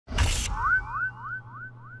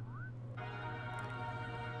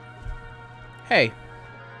Hey,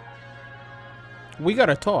 we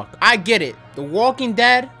gotta talk. I get it. The Walking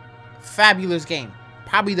Dead, fabulous game.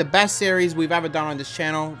 Probably the best series we've ever done on this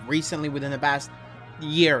channel recently within the past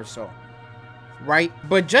year or so. Right?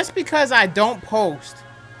 But just because I don't post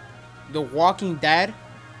The Walking Dead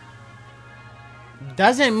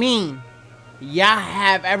doesn't mean y'all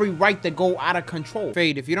have every right to go out of control.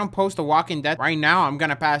 Fade, if you don't post The Walking Dead right now, I'm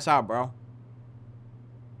gonna pass out, bro.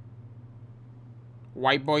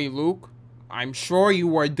 White boy Luke, I'm sure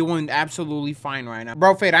you are doing absolutely fine right now.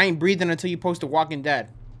 Bro, Fade, I ain't breathing until you post The Walking Dead.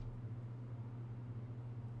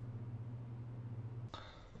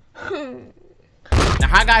 Now,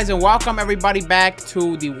 hi guys, and welcome everybody back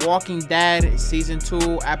to The Walking Dead Season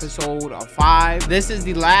 2, Episode 5. This is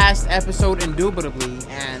the last episode, indubitably,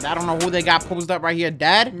 and I don't know who they got posted up right here.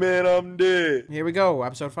 Dead? Man, I'm dead. Here we go,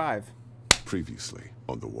 Episode 5. Previously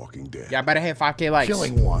on The Walking Dead. Y'all better hit 5K likes.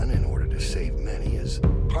 Killing one in order to save many is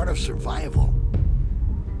part of survival.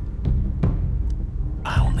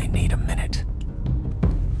 I only need a minute.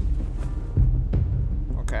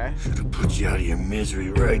 Okay. Should have put you out of your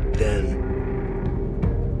misery right then.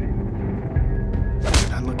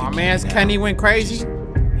 My man's Kenny went crazy.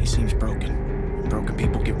 He seems broken. And broken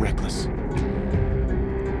people get reckless.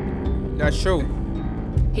 That's true.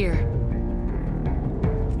 Here.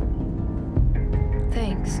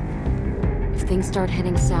 Thanks. If things start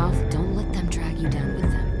heading south, don't let them drag you down with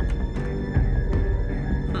them.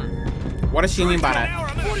 What does she mean by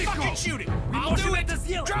that? Shoot it! I'll do it!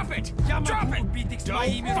 Drop it! Drop it! Don't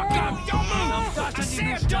move!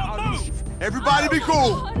 Sam, don't move! Everybody be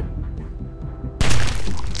cool.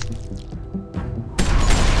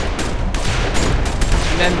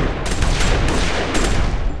 And then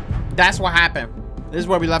that's what happened. This is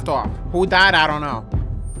where we left off. Who died? I don't know.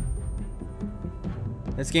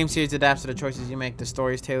 This game series adapts to the choices you make. The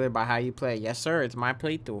story is tailored by how you play. Yes, sir. It's my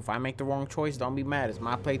playthrough. If I make the wrong choice, don't be mad. It's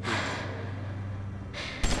my playthrough.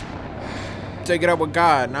 Take it up with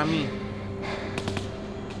God, not me.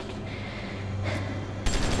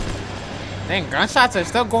 Dang, gunshots are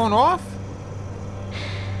still going off?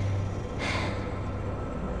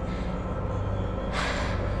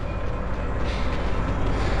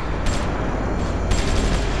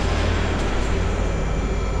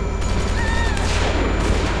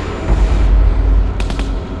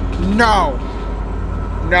 No.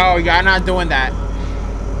 No, y'all not doing that.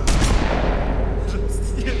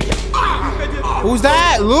 Who's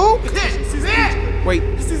that? Luke? Wait.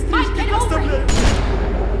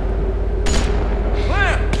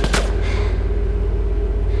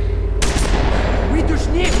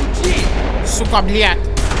 Сука, блядь.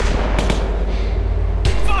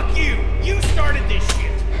 Fuck you! You started this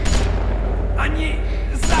shit! Они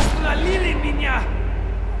застрелили меня!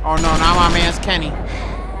 Oh no, now my man's Kenny.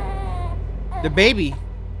 The baby.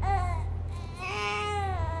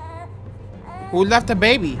 Who left the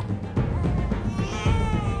baby?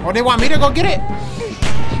 Oh, they want me to go get it?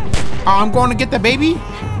 Oh, I'm going to get the baby?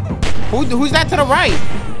 Who's that to the right?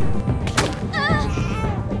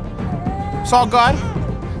 It's all good.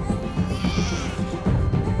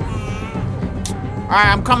 Alright,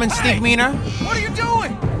 I'm coming, stink meaner. What are you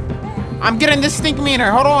doing? I'm getting this stink meaner.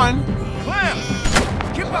 Hold on. Clem!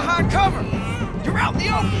 Get behind cover! You're out in the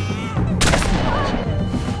open!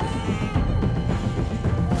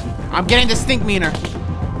 I'm getting the stink meaner.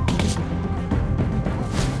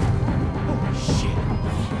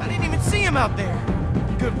 See him out there.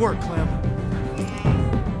 Good work, Clem.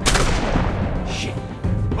 Shit.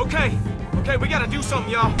 Okay, we gotta do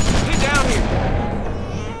something, y'all. Get down here.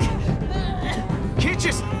 Can't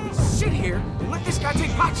just sit here and let this guy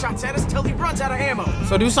take pot shots at us till he runs out of ammo.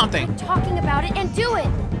 So do something. Keep talking about it and do it.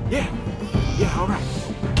 Yeah, all right.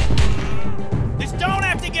 This don't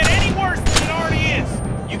have to get any worse than it already is.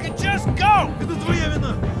 You can just go.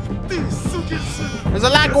 There's a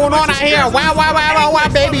lot going on out here. Wow,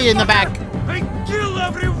 baby in the back. I kill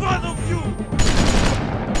every one of you.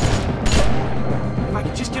 If I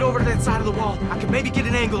could just get over to that side of the wall, I could maybe get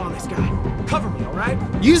an angle on this guy. Cover me, all right?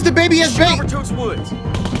 Use the baby as bait. Over towards woods. Give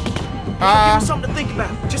me something to think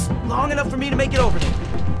about. Just long enough for me to make it over there.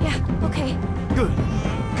 Yeah, okay. Good.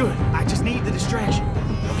 I just need the distraction.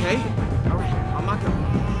 Okay? All right, on my go.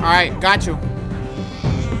 All right, got you.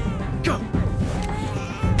 Go.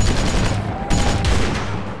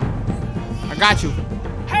 I got you.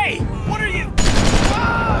 Hey, what are you?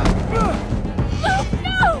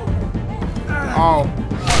 No! Oh.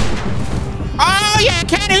 Oh yeah,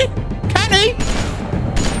 Kenny.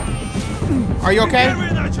 Are you okay?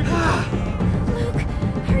 Luke,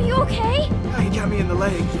 are you okay? He got me in the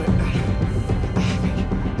leg, but I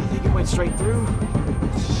think it went straight through.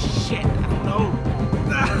 Shit, I don't know.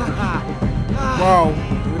 Whoa.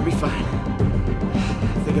 I'm gonna be fine.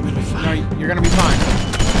 I think I'm gonna be fine. No, you're gonna be fine.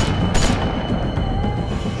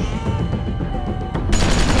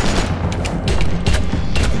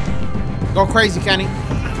 Go crazy, Kenny.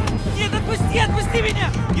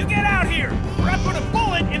 You get out here, or I put a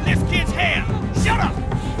bullet in this kid's hand. Shut up!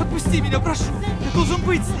 I'm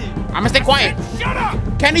gonna stay quiet. Shut up!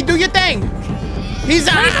 Kenny, do your thing. He's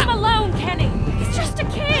Leave him alone, Kenny. He's just a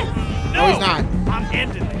kid. No, he's not. I'm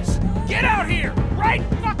ending this. Get out here, right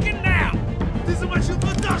fucking now! It's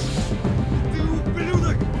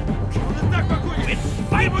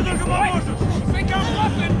fight, boy! You think I'm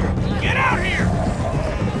bluffing? Get out here!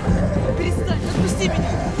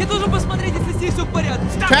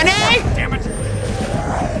 Stop! Kenny! Damn it!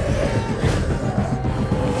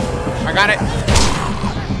 I got it.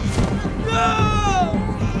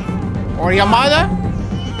 Or your mother?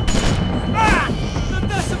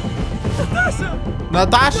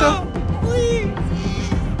 Natasha?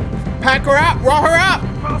 Pack her up, roll her up.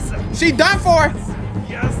 She done for.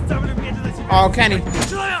 Oh, Kenny.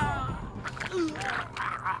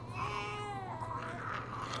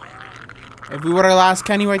 If we would have lost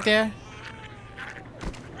Kenny right there.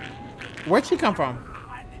 Where'd she come from?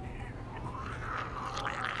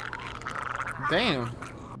 Damn.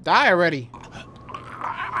 Die already.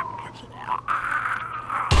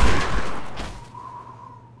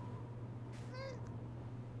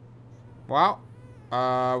 Well,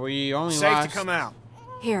 we only Safe lost. to come out.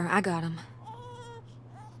 Here, I got him.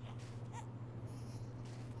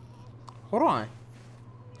 Hold on.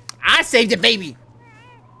 I saved the baby.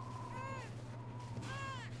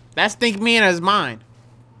 That's think me and his mine.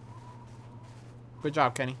 Good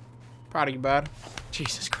job, Kenny. Proud of you, bud.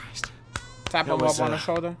 Jesus Christ. Tap That him was, up on the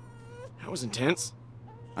shoulder. That was intense.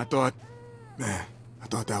 I thought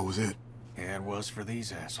that was it. Yeah, it was for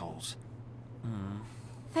these assholes.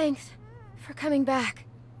 Thanks for coming back.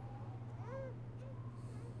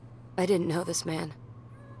 I didn't know this man.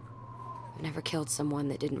 I never killed someone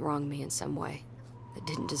that didn't wrong me in some way, that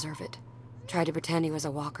didn't deserve it. Tried to pretend he was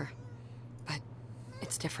a walker. But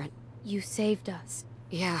it's different. You saved us.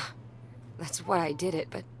 Yeah, that's why I did it,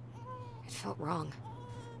 but it felt wrong.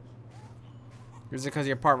 Is it because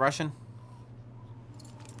you're part Russian?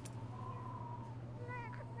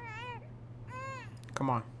 Come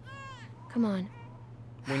on. Come on.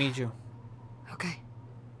 We need you. Okay.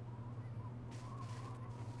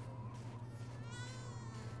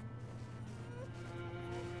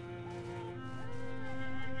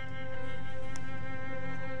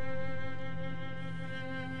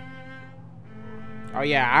 Oh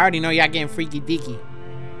yeah, I already know y'all getting freaky deaky.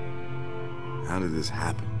 How did this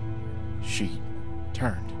happen? She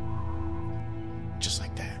turned. Just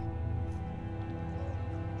like that.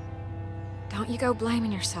 Don't you go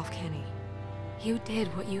blaming yourself, Kenny. You did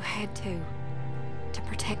what you had to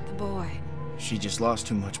protect the boy. She just lost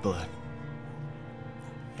too much blood.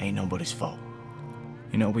 Ain't nobody's fault.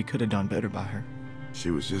 You know, we could have done better by her. She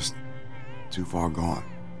was just too far gone.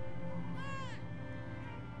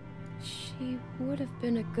 She would have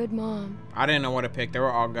been a good mom. I didn't know what to pick. They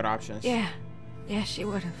were all good options. Yeah, she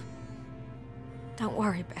would have. Don't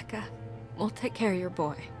worry, Becca. We'll take care of your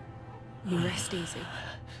boy. You rest easy.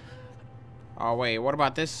 Oh wait, what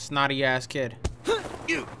about this snotty ass kid?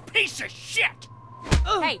 You piece of shit!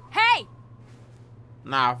 Hey!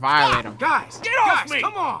 Nah, violate him. Guys! Get off me!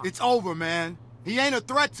 Come on! It's over, man. He ain't a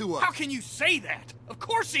threat to us. How can you say that? Of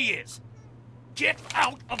course he is! Get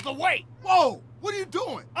out of the way! Whoa! What are you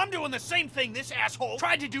doing? I'm doing the same thing this asshole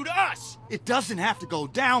tried to do to us! It doesn't have to go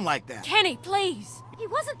down like that. Kenny, please! He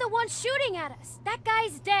wasn't the one shooting at us. That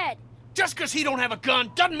guy's dead. Just because he don't have a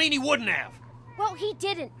gun doesn't mean he wouldn't have! Well, he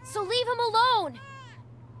didn't, so leave him alone.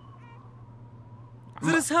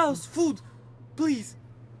 There is house, food. Please.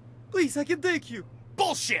 Please, I can take you.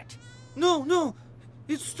 Bullshit! No.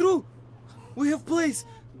 It's true. We have place.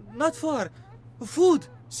 Not far. Food.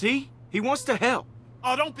 See? He wants to help.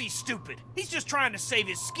 Oh, don't be stupid. He's just trying to save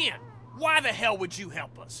his skin. Why the hell would you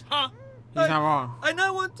help us, huh? He's not wrong. I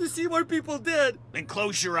now want to see more people dead. Then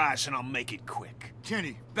close your eyes and I'll make it quick.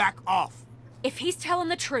 Kenny, back off. If he's telling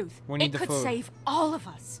the truth, We need it the could food. save all of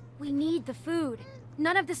us. We need the food.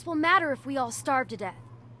 None of this will matter if we all starve to death.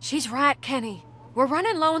 She's right, Kenny. We're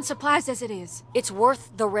running low on supplies as it is. It's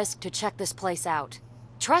worth the risk to check this place out.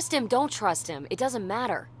 Trust him, don't trust him, it doesn't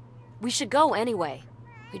matter. We should go anyway.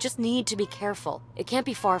 We just need to be careful. It can't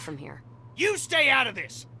be far from here. You stay out of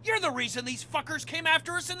this! You're the reason these fuckers came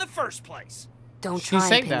after us in the first place! Don't She try and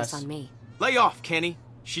saved pin this us. on me. Lay off, Kenny.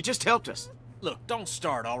 She just helped us. Look, don't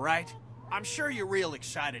start, all right? I'm sure you're real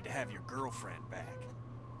excited to have your girlfriend back.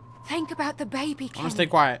 Think about the baby, I'm Kenny. gonna stay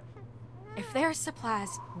quiet. If there's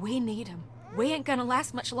supplies, we need them. We ain't gonna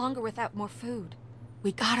last much longer without more food.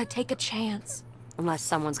 We gotta take a chance. Unless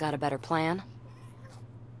someone's got a better plan.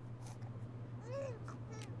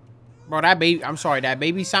 Bro, that baby, I'm sorry, that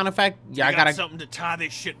baby sound effect, yeah, I gotta... something to tie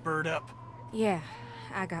this shit bird up. Yeah,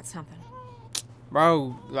 I got something.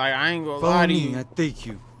 Bro, like, I ain't gonna lie to you. I take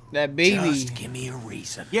you. That baby... Just give me a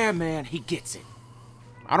reason. Yeah, man, he gets it.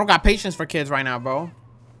 I don't got patience for kids right now, bro.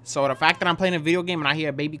 So the fact that I'm playing a video game and I hear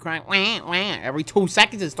a baby crying, wah, wah, every 2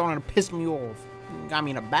 seconds, it's starting to piss me off. Got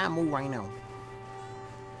me in a bad mood right now.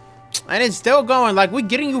 And it's still going. Like, we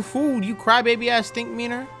getting you food, you crybaby ass stink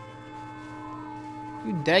meaner.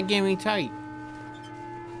 You dead game me tight.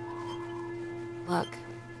 Look,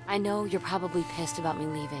 I know you're probably pissed about me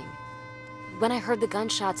leaving. When I heard the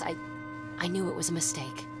gunshots, I knew it was a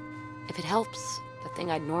mistake. If it helps, the thing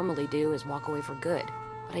I'd normally do is walk away for good.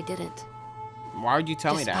 But I didn't. Why would you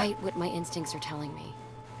tell me that? Despite what my instincts are telling me.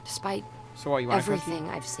 Despite so what, you want everything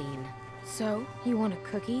I've seen. So, you want a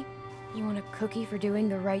cookie? You want a cookie for doing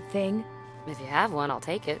the right thing? If you have one, I'll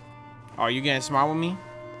take it. Oh, you getting smart with me?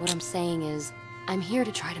 What I'm saying is, I'm here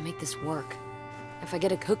to try to make this work. If I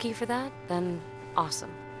get a cookie for that, then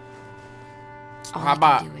awesome. All How I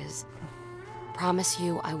about... can do is promise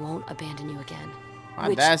you I won't abandon you again.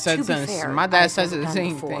 My dad said the same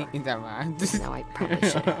thing. No, I probably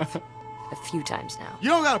should have. A few times now. You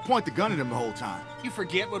don't gotta point the gun at him the whole time. You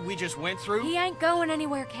forget what we just went through? He ain't going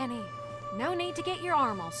anywhere, Kenny. No need to get your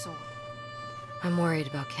arm all sore. I'm worried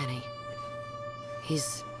about Kenny.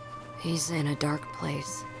 He's in a dark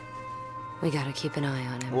place. We gotta keep an eye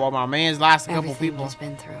on him. Well, my man's lost a couple Everything people. he's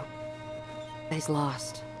been through. He's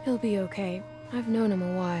lost. He'll be okay. I've known him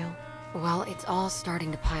a while. Well, it's all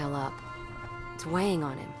starting to pile up. It's weighing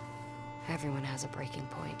on him. Everyone has a breaking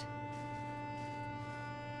point.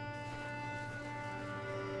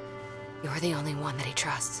 You're the only one that he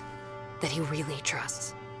trusts. That he really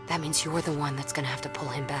trusts. That means you're the one that's gonna have to pull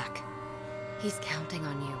him back. He's counting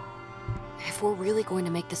on you. If we're really going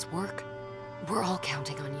to make this work, we're all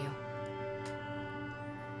counting on you.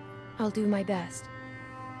 I'll do my best.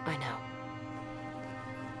 I know.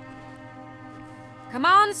 Come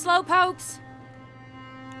on, slowpokes.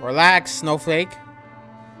 Relax, Snowflake.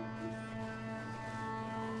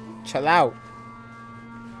 Chill out.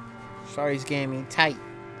 Sorry, he's getting me tight.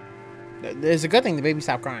 There's a good thing the baby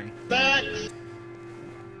stopped crying.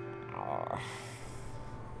 Oh.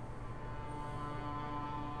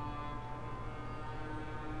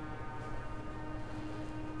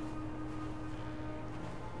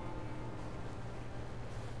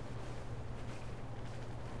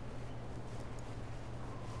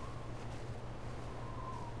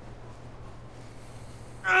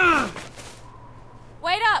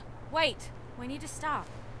 Wait up! Wait. We need to stop.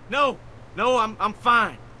 No, I'm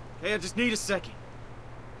fine. Hey, I just need a second.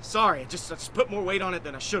 Sorry, I just put more weight on it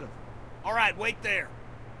than I should have. All right, wait there.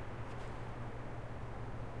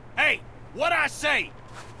 Hey, what I say?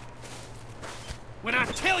 When I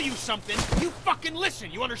tell you something, you fucking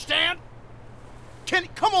listen, you understand? Kenny,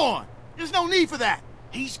 come on! There's no need for that!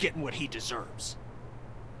 He's getting what he deserves.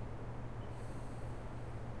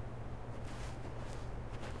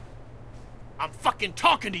 I'm fucking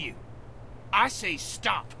talking to you. I say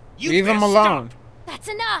stop. You leave him best alone. Stop. That's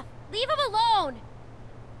enough! Leave him alone!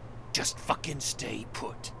 Just fucking stay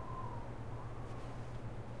put.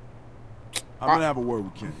 I'm gonna have a word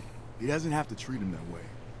with Kenny. He doesn't have to treat him that way.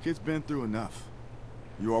 Kid's been through enough.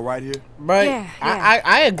 You all right here? But Yeah.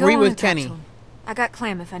 I agree Go on with and talk Kenny. to him. I got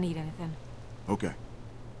Clem if I need anything. Okay.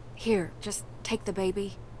 Here, just take the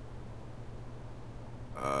baby.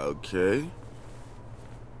 Okay.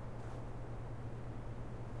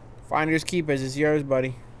 Finders keepers, it's yours,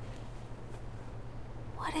 buddy.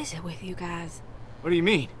 What is it with you guys? What do you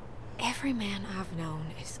mean? Every man I've known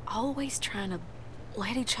is always trying to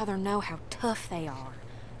let each other know how tough they are.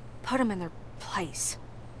 Put them in their place.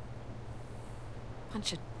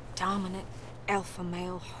 Bunch of dominant alpha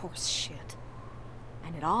male horse shit.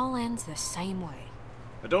 And it all ends the same way.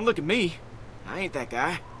 But don't look at me. I ain't that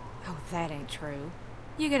guy. Oh, that ain't true.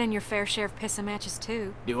 You get in your fair share of pissing matches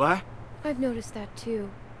too. Do I? I've noticed that too.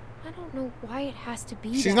 I don't know why it has to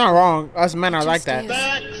be She's that not way. wrong. Us men are It like just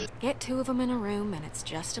that. is. Get 2 of them in a room and it's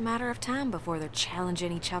just a matter of time before they're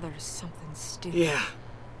challenging each other to something stupid. Yeah.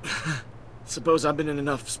 Suppose I've been in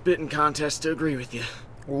enough spitting contests to agree with you.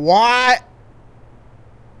 What?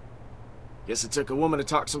 Guess it took a woman to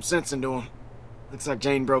talk some sense into him. Looks like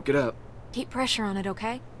Jane broke it up. Keep pressure on it,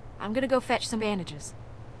 okay? I'm gonna go fetch some bandages.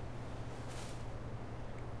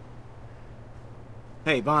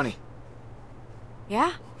 Hey, Bonnie.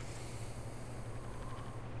 Yeah?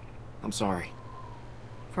 I'm sorry.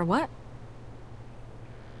 For what?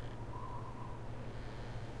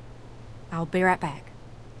 I'll be right back.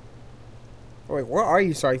 Wait, what are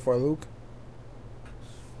you sorry for, Luke?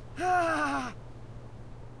 Ah!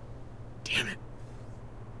 Damn it.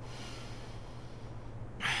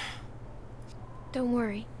 Don't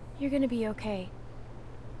worry. You're gonna be okay.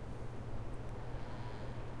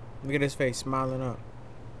 Look at his face, smiling up.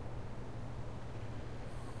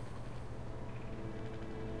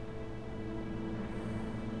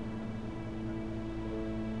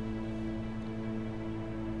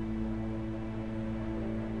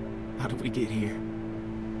 How did we get here?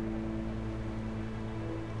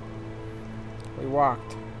 We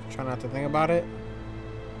walked. Try not to think about it.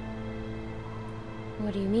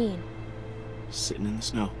 What do you mean? Sitting in the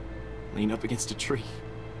snow, leaning up against a tree,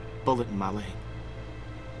 bullet in my leg.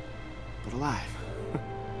 But alive.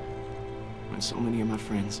 When so many of my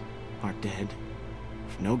friends are dead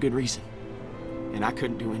for no good reason, and I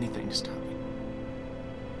couldn't do anything to stop it.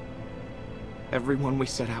 Everyone we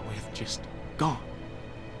set out with just gone.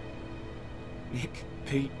 Nick,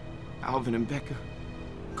 Pete, Alvin and Becca,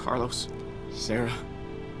 Carlos, Sarah.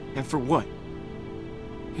 And for what?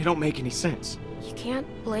 It don't make any sense. You can't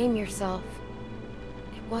blame yourself.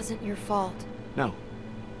 It wasn't your fault. No,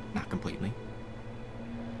 not completely.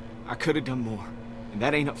 I could have done more, and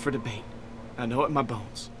that ain't up for debate. I know it in my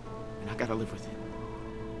bones, and I gotta live with it.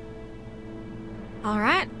 All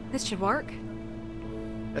right, this should work.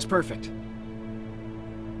 That's perfect.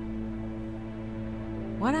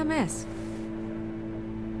 What'd I miss?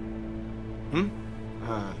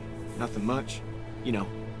 Nothing much. You know,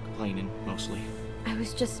 complaining, mostly. I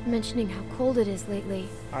was just mentioning how cold it is lately.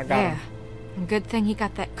 I got him. And good thing he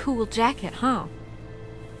got that cool jacket, huh?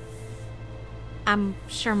 I'm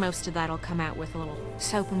sure most of that'll come out with a little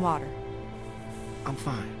soap and water. I'm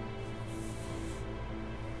fine.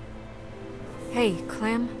 Hey,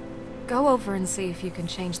 Clem, go over and see if you can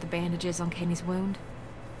change the bandages on Kenny's wound.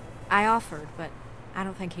 I offered, but I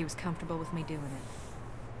don't think he was comfortable with me doing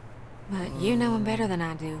it. But you know him better than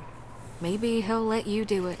I do. Maybe he'll let you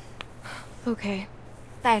do it. Okay.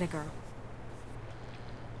 That a girl.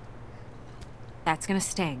 That's gonna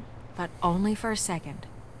sting, but only for a second.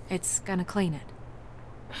 It's gonna clean it.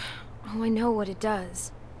 Oh, I know what it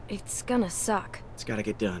does. It's gonna suck. It's gotta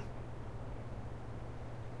get done.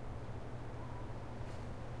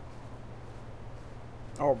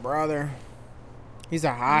 Oh, brother. He's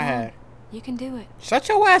a hothead. You can do it. Shut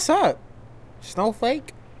your ass up,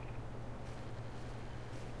 snowflake.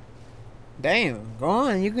 Damn, go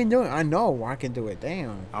on, you can do it. I know I can do it.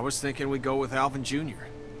 Damn. I was thinking we'd go with Alvin Jr.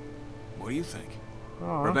 What do you think?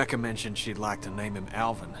 Rebecca mentioned she'd like to name him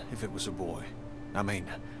Alvin if it was a boy. I mean,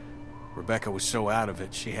 Rebecca was so out of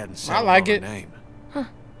it she hadn't settled on a name. Huh,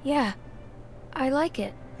 yeah. I like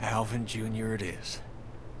it. Alvin Jr. it is.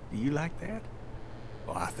 Do you like that?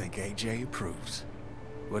 Well, I think AJ approves.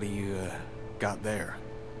 What do you, got there?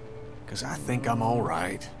 'Cause I think I'm all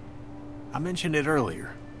right. I mentioned it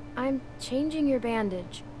earlier. I'm changing your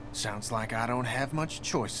bandage. Sounds like I don't have much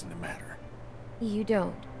choice in the matter. You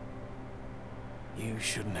don't. You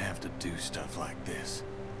shouldn't have to do stuff like this.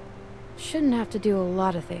 Shouldn't have to do a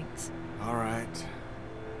lot of things. All right.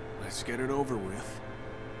 Let's get it over with.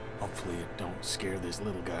 Hopefully it don't scare this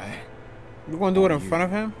little guy. You gonna do it in front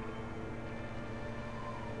of him?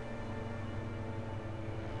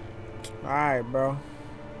 Alright, bro.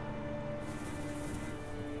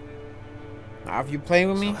 Now, if you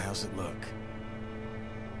playing with me, so how's it look?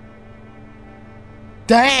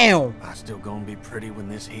 Damn! I still gonna be pretty when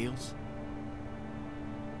this heals?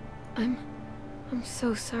 I'm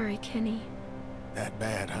so sorry, Kenny. That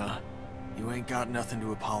bad, huh? You ain't got nothing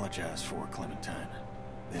to apologize for, Clementine.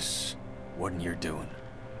 This wasn't your doing.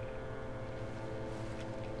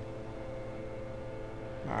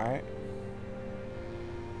 Alright.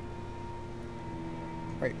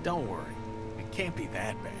 Wait. Don't worry. It can't be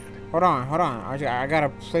that bad. Hold on, hold on. I gotta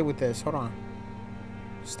play with this. Hold on.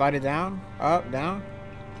 Slide it down, up, down.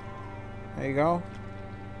 There you go.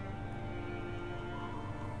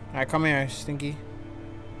 Alright, come here, Stinky.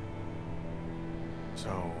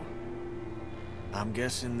 So, I'm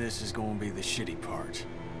guessing this is gonna be the shitty part.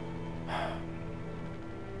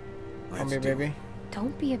 Come here, baby.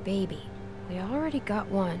 Don't be a baby. We already got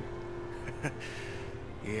one.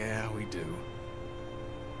 Yeah, we do.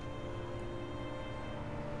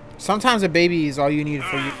 Sometimes a baby is all you need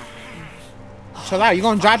for you. Chill out, you're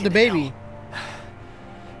gonna drop the baby.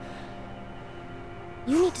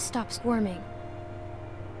 You need to stop squirming.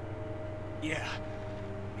 Yeah,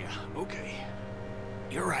 okay.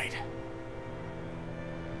 You're right.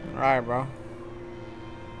 Alright, bro.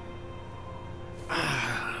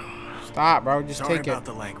 Stop, bro. Just Sorry take it. about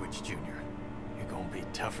the language, Junior. You're gonna be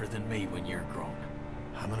tougher than me when you're grown.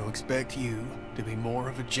 I'm gonna expect you to be more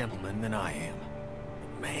of a gentleman than I am.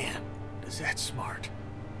 But man, does that smart.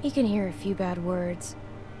 He can hear a few bad words.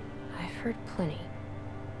 I've heard plenty.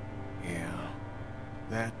 Yeah,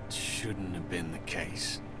 that shouldn't have been the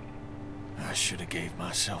case. I should have gave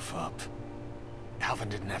myself up. Alvin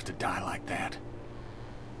didn't have to die like that.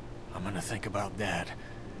 I'm gonna think about that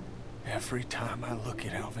every time I look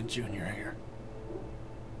at Alvin Jr. here.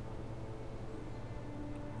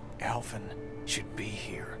 Alvin should be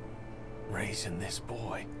here, raising this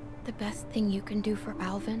boy. The best thing you can do for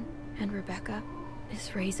Alvin and Rebecca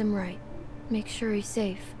is raise him right. Make sure he's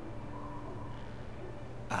safe.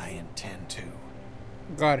 I intend to.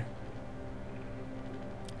 God.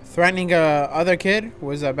 Threatening a other kid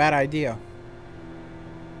was a bad idea.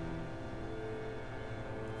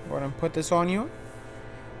 Wouldn't put this on you.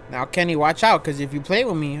 Now, Kenny, watch out, because if you play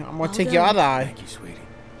with me, I'm gonna take your other eye. Thank you, sweetie.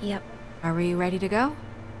 Yep. Are we ready to go?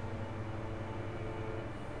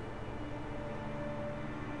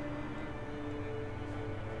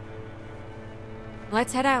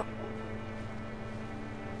 Let's head out.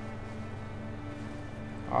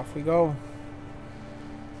 Off we go.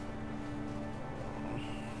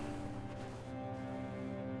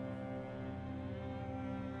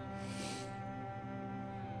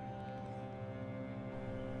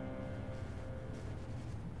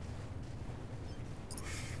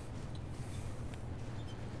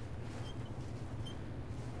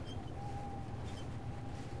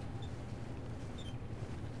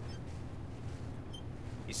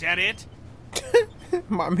 Is that it?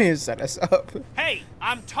 My man set us up. Hey,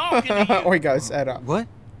 I'm talking to you. We got set up. What?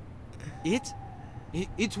 It's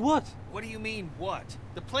what? What do you mean, what?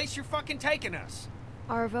 The place you're fucking taking us.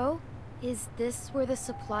 Arvo, is this where the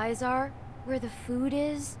supplies are? Where the food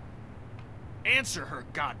is? Answer her,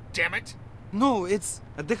 goddammit. No, it's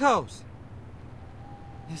at the house.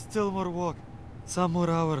 There's still more walk. Some more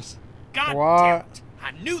hours. God What? damn it.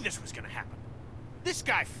 I knew this was gonna happen. This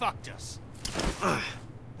guy fucked us.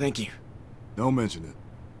 Thank you. Don't mention it.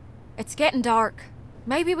 It's getting dark.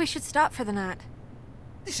 Maybe we should stop for the night.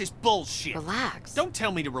 This is bullshit. Relax. Don't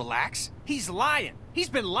tell me to relax. He's lying. He's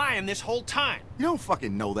been lying this whole time. You don't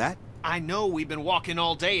fucking know that. I know we've been walking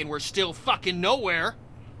all day and we're still fucking nowhere.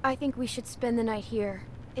 I think we should spend the night here,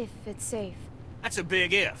 if it's safe. That's a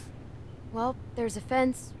big if. Well, there's a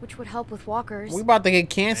fence, which would help with walkers. We about to get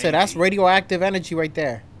cancer. That's radioactive energy right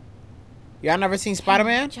there. Y'all never seen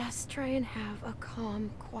Spider-Man? Just try and have a calm,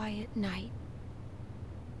 quiet night.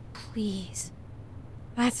 Please.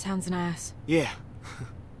 That sounds nice. Yeah.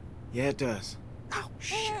 Yeah, it does. Oh,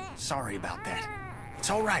 shit. Sorry about that. It's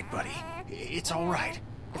all right, buddy. It's all right.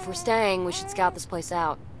 If we're staying, we should scout this place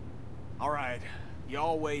out. All right,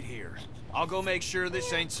 y'all wait here. I'll go make sure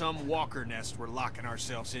this ain't some walker nest we're locking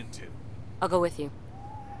ourselves into. I'll go with you.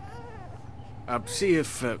 See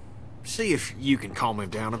if you can calm him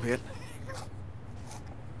down a bit.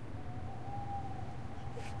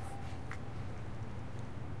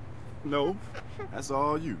 No, that's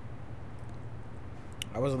all you.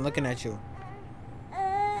 I wasn't looking at you.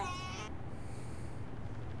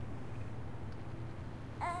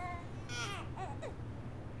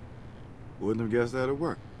 Wouldn't have guessed that'd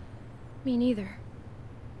work. Me neither.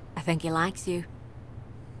 I think he likes you.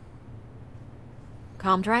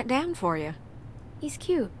 Calmed right down for you. He's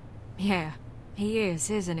cute. Yeah, he is,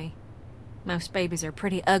 isn't he? Most babies are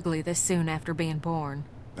pretty ugly this soon after being born.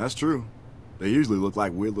 That's true. They usually look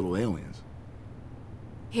like weird little aliens.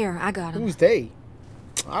 Here, I got him. Who's they?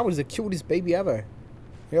 I was the cutest baby ever.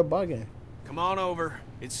 You're bugging. Come on over.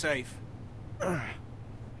 It's safe.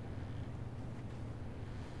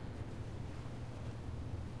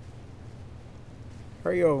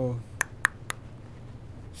 Hurry yo.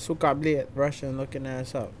 Suka bled, Russian looking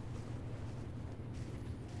ass up.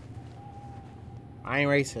 I ain't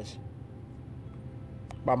racist.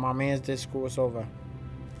 But my man's did screw us over.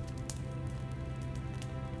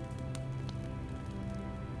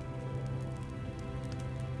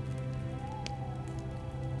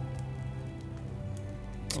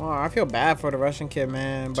 Oh, I feel bad for the Russian kid,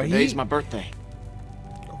 man. But Today's my birthday.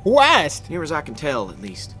 Who asked? Near as I can tell, at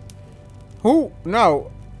least. Who?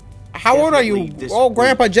 No. How old are you? Definitely this Oh, week.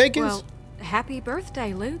 Grandpa Jenkins? Well, happy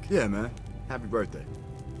birthday, Luke. Yeah, man. Happy birthday.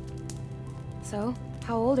 So,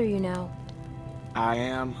 how old are you now? I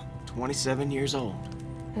am 27 years old.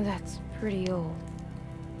 That's pretty old.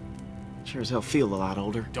 Sure as hell feel a lot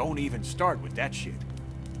older. Don't even start with that shit.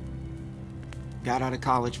 Got out of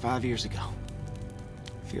college 5 years ago.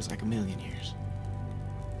 Feels like a million years.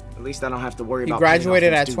 At least I don't have to worry You about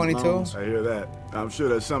graduated paying at off them student 22? loans. I hear that. I'm sure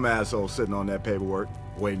there's some asshole sitting on that paperwork,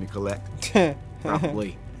 waiting to collect.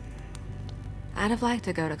 Probably. I'd have liked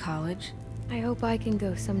to go to college. I hope I can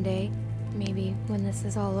go someday. Maybe when this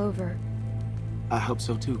is all over. I hope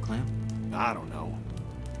so too, Clem. I don't know.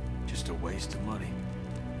 Just a waste of money.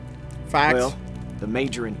 Facts. Well, the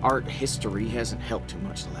major in art history hasn't helped too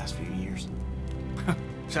much the last few years.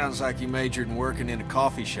 Sounds like you majored in working in a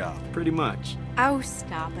coffee shop. Pretty much. Oh,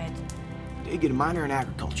 stop it. Did get a minor in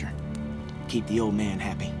agriculture. Keep the old man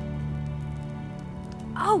happy.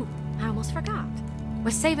 Oh, I almost forgot.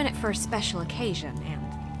 Was saving it for a special occasion,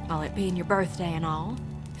 and well, it being your birthday and all,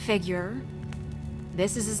 figure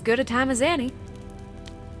this is as good a time as any.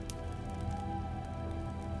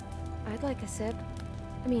 I'd like a sip.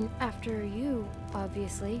 I mean, after you,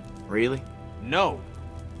 obviously. Really? No,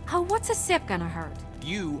 Oh, what's a sip gonna hurt?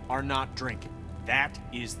 you are not drinking. That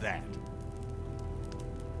is that.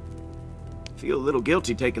 Feel a little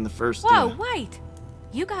guilty taking the first. Whoa, wait!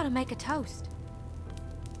 You gotta make a toast.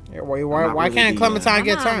 Yeah, why can't Clementine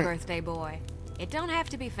get Come on, turned? birthday boy. It don't have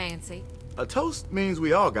to be fancy. A toast means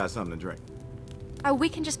we all got something to drink. Oh, we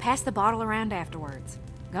can just pass the bottle around afterwards.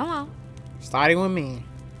 Go on. Starting with me.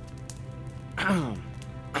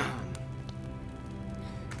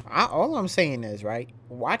 All I'm saying is, right?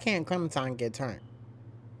 Why can't Clementine get turned?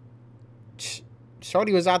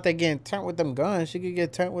 Shorty was out there getting turned with them guns. She could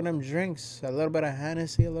get turned with them drinks. A little bit of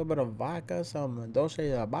Hennessy, a little bit of vodka, some Dolce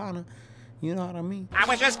Gabbana. You know what I mean? I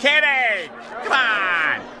was just kidding. Come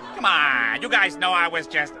on. Come on. You guys know I was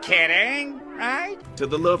just kidding, right? To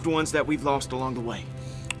the loved ones that we've lost along the way.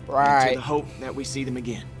 Right. And to the hope that we see them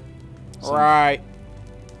again. Right.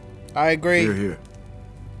 I agree. Here, here.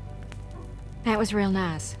 That was real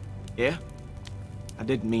nice. Yeah? I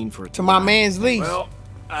didn't mean for it To my man's LEES. Well,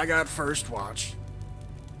 I got first watch.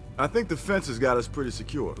 I think the fence has got us pretty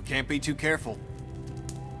secure. We can't be too careful.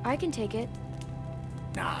 I can take it.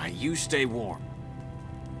 Nah, you stay warm.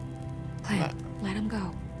 Clem, let him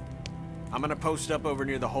go. I'm gonna post up over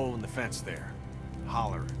near the hole in the fence there.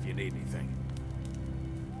 Holler if you need anything.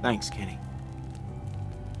 Thanks, Kenny.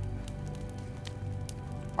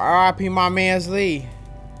 R.I.P. my man's Lee.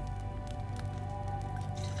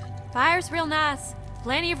 Fire's real nice.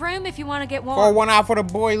 Plenty of room if you want to get warm. Pour one out for the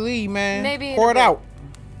boy Lee, man. Maybe in pour a it bit. out.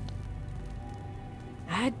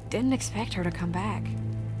 I didn't expect her to come back.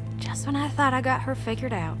 Just when I thought I got her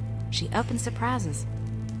figured out, she up and surprises.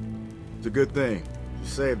 It's a good thing. You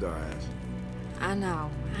saved our ass. I know.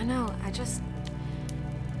 I just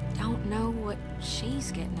don't know what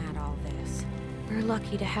she's getting at all this. We're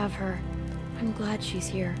lucky to have her. I'm glad she's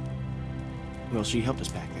here. Well, she helped us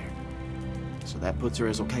back there. So that puts her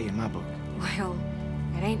as okay in my book. Well,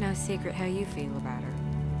 it ain't no secret how you feel about her.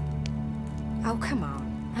 Oh, come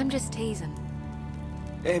on. I'm just teasing.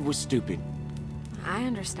 It was stupid. I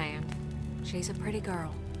understand. She's a pretty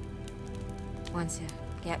girl. Once you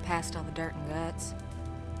get past all the dirt and guts.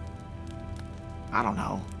 I don't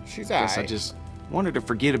know. She's Guess I alright. just wanted to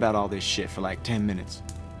forget about all this shit for like 10 minutes.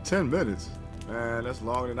 10 minutes? Man, that's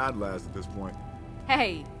longer than I'd last at this point.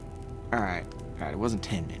 Hey, Alright, it wasn't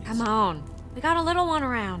 10 minutes. come on. We got a little one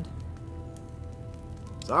around.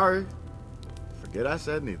 Sorry. Forget I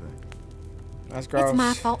said anything. That's gross. It's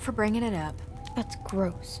my fault for bringing it up. That's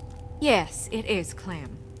gross. Yes, it is,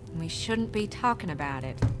 Clem. We shouldn't be talking about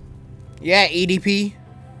it. Yeah, EDP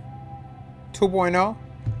 2.0.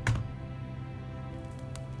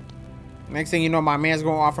 Next thing you know, my man's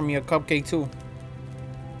gonna offer me a cupcake too.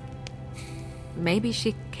 Maybe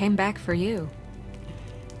she came back for you.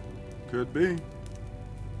 Could be.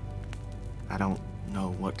 I don't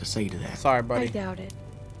know what to say to that. Sorry, I buddy. doubt it.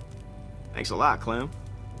 Thanks a lot, Clem.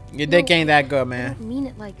 Your dick No, ain't that good, I man. don't mean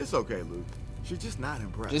it like... It's okay, Luke. She's just not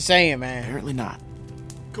impressed. Just saying, man. Apparently not.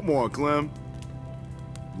 Come on, Clem.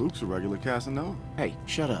 Luke's a regular Casanova. Hey,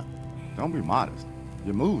 shut up. Don't be modest.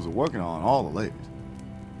 Your moves are working on all the ladies.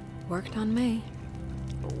 Worked on me.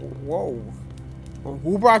 Whoa.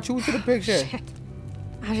 Who brought you to the picture? Shit.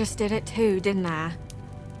 I just did it too, didn't I?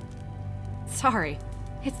 Sorry.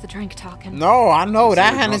 It's the drink talking. No, I know. They say That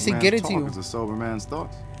a drunk Hennessy man's get it to talk you. is a sober man's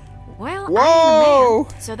thoughts. Well, Whoa! I am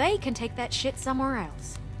a man, so they can take that shit somewhere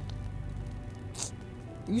else.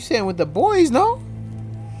 You sitting with the boys, no?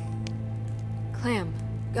 Clem,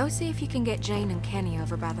 go see if you can get Jane and Kenny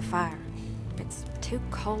over by the fire. It's too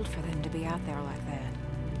cold for them to be out there like that.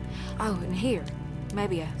 Oh, and here,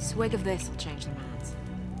 maybe a swig of this will change their minds.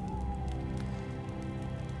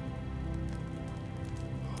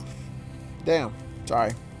 Damn.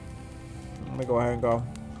 Sorry. Let me go ahead and go.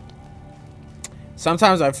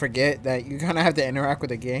 Sometimes I forget that you kind of have to interact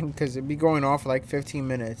with the game because it be going on for like 15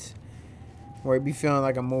 minutes. Where it be feeling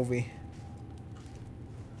like a movie.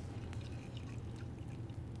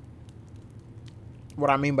 What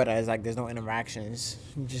I mean by that is like there's no interactions.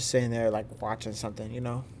 You're just sitting there like watching something, you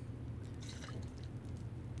know?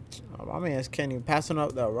 Oh, my man's Kenny passing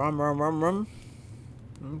up the rum.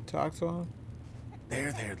 Talk to him.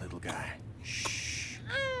 There, little guy. Shh.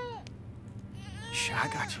 Shh, I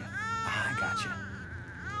got you. I got you.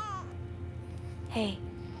 Hey.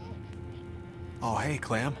 Oh, hey,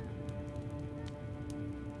 Clem.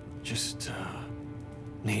 Just,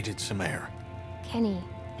 needed some air. Kenny,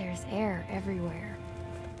 there's air everywhere.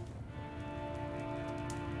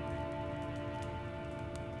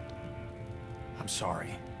 I'm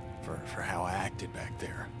sorry for how I acted back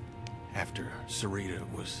there. After Sarita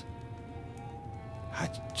was...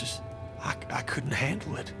 I couldn't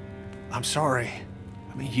handle it. I'm sorry.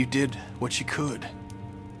 I mean, you did what you could.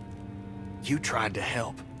 You tried to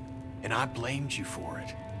help, and I blamed you for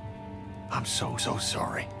it. I'm so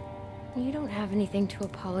sorry. You don't have anything to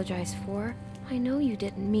apologize for. I know you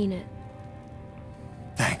didn't mean it.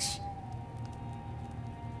 Thanks.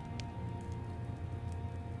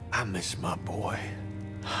 I miss my boy.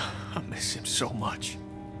 I miss him so much.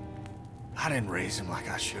 I didn't raise him like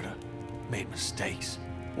I should have. Made mistakes.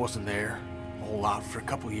 Wasn't there a whole lot for a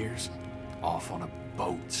couple years. Off on a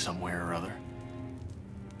boat somewhere or other.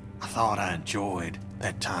 I thought I enjoyed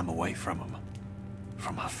that time away from him.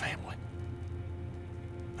 From my family.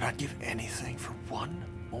 But I'd give anything for one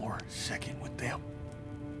more second with them.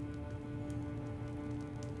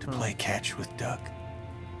 To play catch with Duck.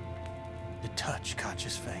 To touch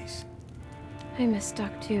Katja's face. I miss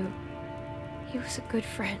Duck too. He was a good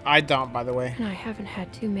friend. I don't, by the way. And I haven't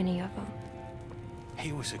had too many of them.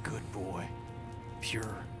 He was a good boy.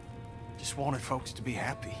 Pure. Just wanted folks to be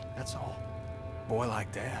happy, that's all. Boy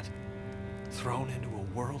like that. Thrown into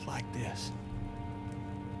a world like this.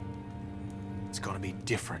 It's gonna be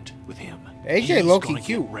different with him. AJ low-key He's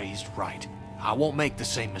cute. Get raised right. I won't make the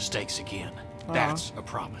same mistakes again. That's a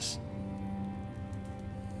promise.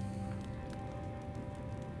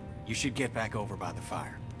 You should get back over by the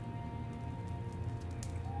fire.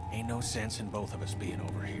 Ain't no sense in both of us being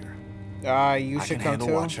over here. You should come too. I can handle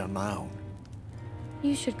watch on my own.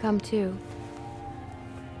 You should come too.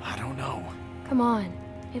 I don't know. Come on.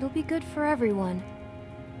 It'll be good for everyone.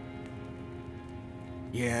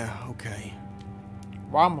 Yeah, okay.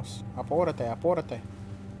 Vamos. Apúrate.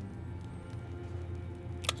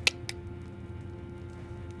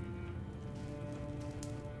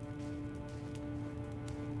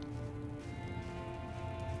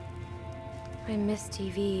 I miss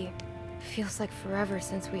TV. Feels like forever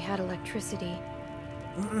since we had electricity.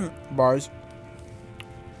 Bars.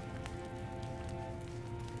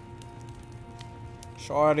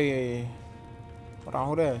 Shorty. Hold on,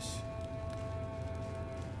 who this?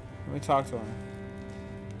 Let me talk to him.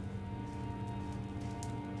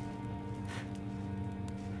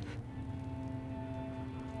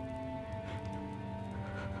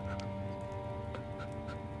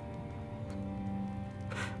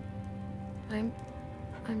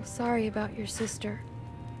 I'm sorry about your sister.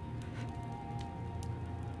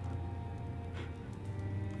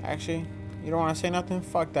 Actually, you don't want to say nothing?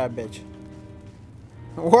 Fuck that bitch.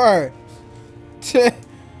 Word.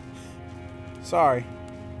 Sorry.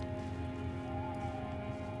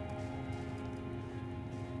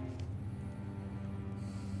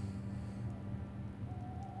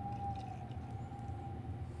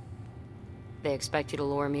 They expect you to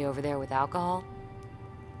lure me over there with alcohol?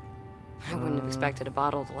 I wouldn't have expected a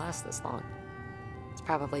bottle to last this long. It's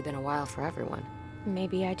probably been a while for everyone.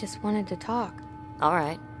 Maybe I just wanted to talk. All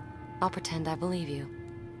right. I'll pretend I believe you.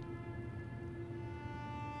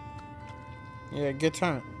 Yeah, good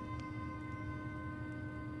turn.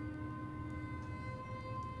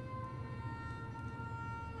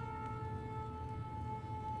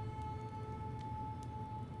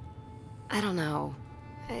 I don't know.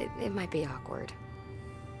 It might be awkward.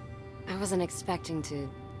 I wasn't expecting to,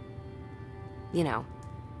 you know,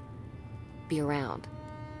 be around.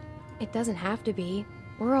 It doesn't have to be.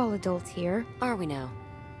 We're all adults here. Are we now?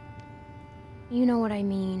 You know what I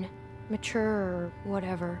mean. Mature or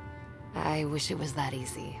whatever. I wish it was that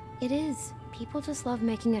easy. It is. People just love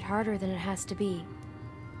making it harder than it has to be.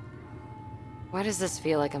 Why does this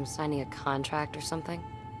feel like I'm signing a contract or something?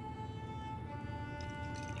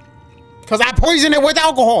 Because I poisoned it with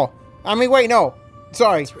alcohol. I mean, wait, no.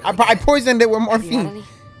 Sorry. Really I poisoned it with morphine.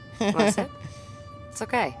 It's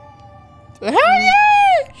okay. Hell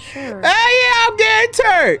yeah! Sure. Hell yeah, I'm getting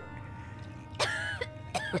turned.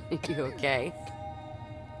 You okay?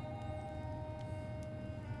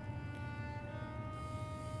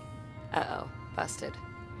 Uh-oh. Busted.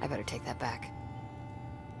 I better take that back.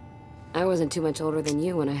 I wasn't too much older than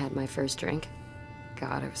you when I had my first drink.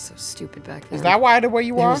 God, I was so stupid back then. Is that why the way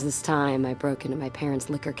you are? There was this time I broke into my parents'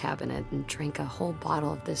 liquor cabinet and drank a whole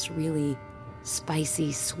bottle of this really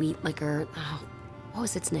spicy, sweet liquor. Oh, what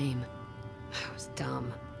was its name? It was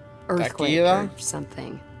dumb. Earthquake Tequila? or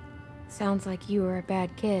something. Sounds like you were a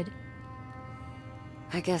bad kid.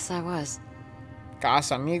 I guess I was.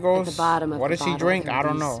 Casamigos. At the bottom of What the does she bottle, drink? there I were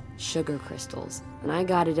don't these know. Sugar crystals. And I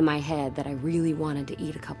got it in my head that I really wanted to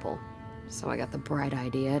eat a couple. So I got the bright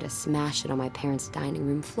idea to smash it on my parents' dining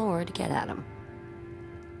room floor to get at them.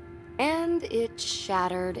 And it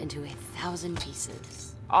shattered into 1,000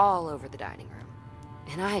 pieces, all over the dining room.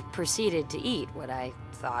 And I proceeded to eat what I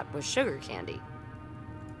thought was sugar candy.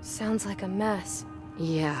 Sounds like a mess.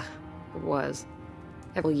 Yeah, it was.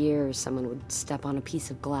 Every year, someone would step on a piece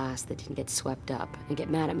of glass that didn't get swept up and get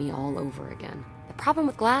mad at me all over again. The problem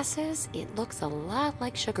with glass is, it looks a lot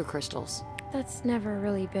like sugar crystals. That's never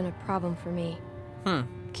really been a problem for me.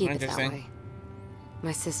 Keep it that way.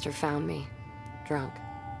 My sister found me, drunk,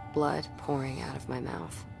 blood pouring out of my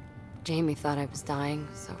mouth. Jamie thought I was dying,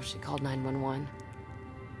 so she called 911.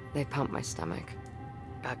 They pumped my stomach.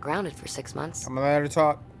 Got grounded for 6 months. I'm gonna let her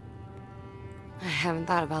talk. I haven't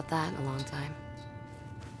thought about that in a long time.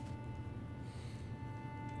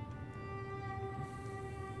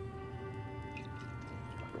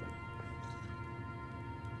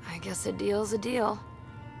 I guess a deal's a deal.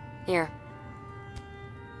 Here.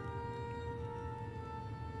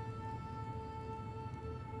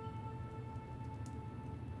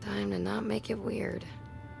 Time to not make it weird.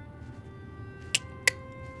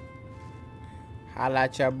 Holla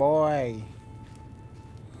at your boy.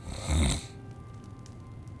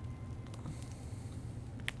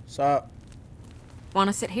 So, Want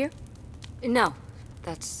to sit here? No,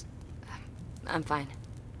 that's... I'm fine.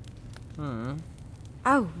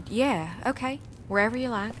 Oh, yeah, okay. Wherever you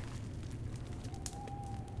like.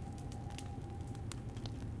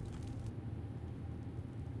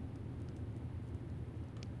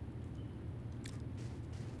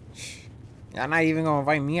 y'all not even gonna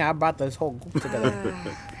invite me. I brought this whole group together.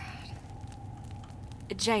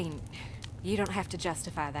 Jane, you don't have to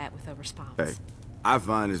justify that with a response. Hey, I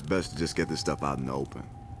find it's best to just get this stuff out in the open.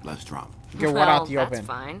 Less drama. Get what out the that's open.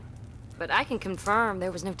 fine. But I can confirm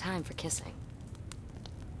there was no time for kissing.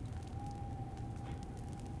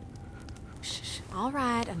 Shh, all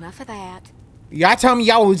right, enough of that. Y'all tell me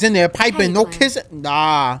y'all was in there piping, Hey, no Glenn. kissing.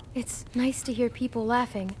 Nah. It's nice to hear people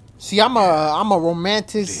laughing. See, I'm a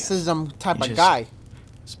romanticism type You of just guy.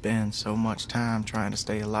 spend so much time trying to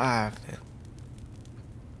stay alive that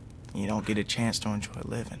you don't get a chance to enjoy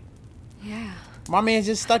living. Yeah, My man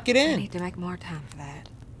just stuck it I in. need to make more time for that.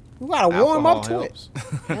 You gotta warm up to Alcohol it.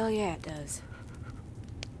 helps. Hell yeah, it does.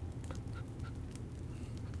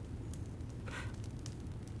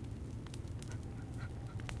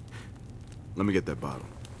 Let me get that bottle.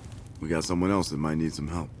 We got someone else that might need some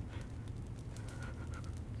help.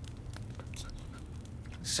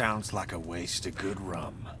 Sounds like a waste of good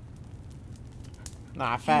rum.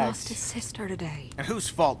 Nah, He lost his facts. sister today. And whose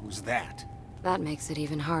fault was that? That makes it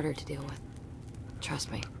even harder to deal with.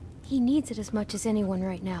 Trust me. He needs it as much as anyone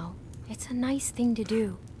right now. It's a nice thing to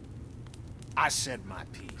do. I said my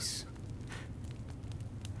piece.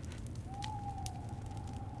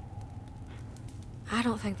 I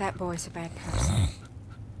don't think that boy's a bad person.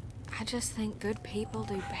 I just think good people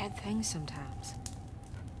do bad things sometimes.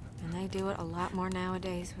 And they do it a lot more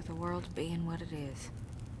nowadays with the world being what it is.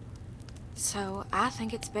 So I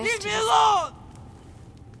think it's best Leave to me just- alone!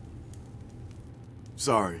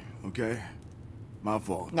 Sorry, okay? My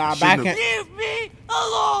fault. Nah, Shouldn't backhand. have- Leave me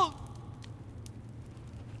alone!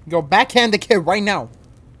 Yo, backhand the kid right now.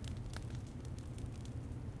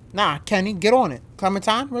 Nah, Kenny, get on it.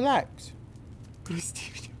 Clementine, relax.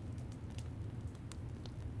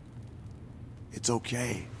 It's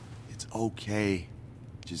okay. It's okay.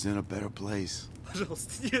 She's in a better place.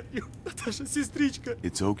 Пожалуйста, нет, Наташа, сестричка.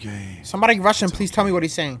 It's okay. Somebody Russian, please tell me what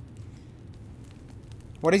he's saying.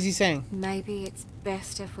 What is he saying? Maybe it's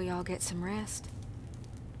best if we all get some rest.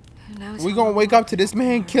 Who knows? We how gonna long wake we'll up to be this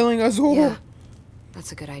man tomorrow. killing us all. Yeah,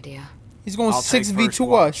 that's a good idea. He's going I'll take 6v2 first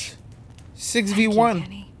watch. us. Thank you, 6v1.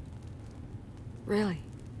 Kenny. Really?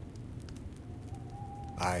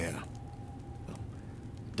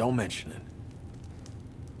 Don't mention it.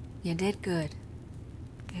 You did good.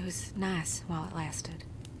 It was nice while it lasted.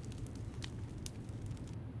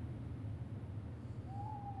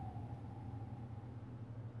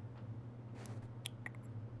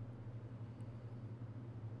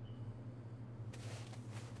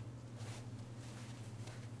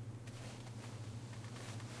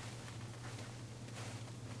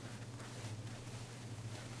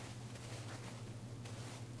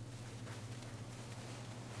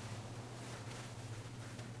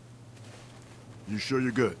 You sure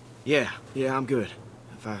you're good? Yeah, I'm good.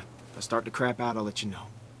 If I If I start to crap out, I'll let you know.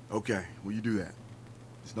 Okay, will you do that?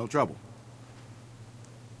 It's no trouble.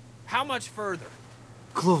 How much further?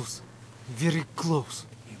 Close. Very close.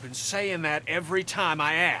 You've been saying that every time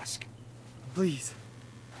I ask. Please.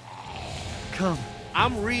 Come.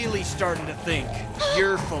 I'm really starting to think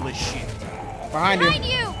you're full of shit. Behind you.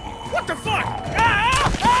 you! What the fuck?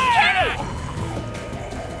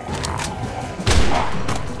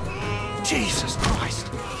 Jesus Christ.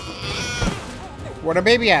 Where the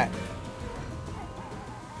baby at?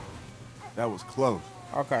 That was close.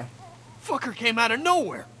 Okay. Fucker came out of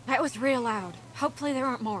nowhere. That was real loud. Hopefully there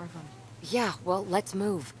aren't more of them. Yeah, well, let's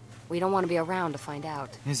move. We don't want to be around to find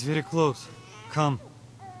out. It's very close. Come.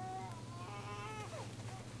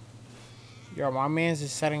 Yo, my man's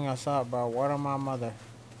just setting us up, bro. What am my mother?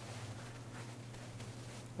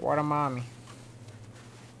 What a mommy.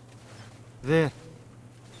 There.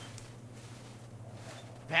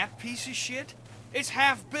 That piece of shit? It's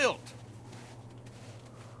half built.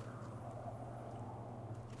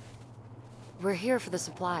 We're here for the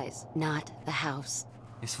supplies, not the house.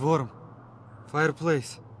 It's warm.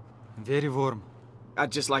 Fireplace. Very warm.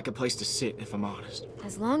 I'd just like a place to sit, if I'm honest.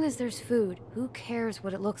 As long as there's food, who cares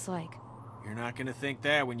what it looks like? You're not gonna think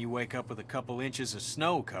that when you wake up with a couple inches of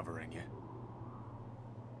snow covering you.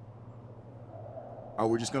 Are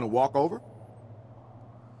we just gonna walk over?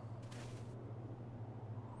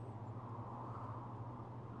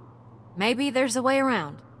 Maybe there's a way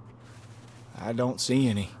around. I don't see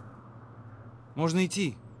any. Можно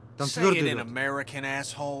идти. Там Say твердый it in лед. American,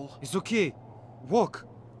 asshole. It's okay. Walk.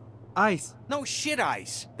 Ice. No shit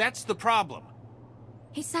ice. That's the problem.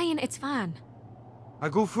 He's saying it's fine. I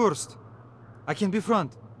go first. I can be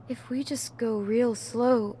front. If we just go real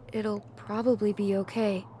slow, it'll probably be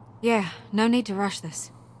okay. Yeah, no need to rush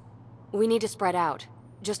this. We need to spread out,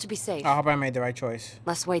 just to be safe. I hope I made the right choice.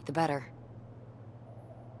 Less wait, the better.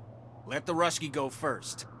 Let the Rusky go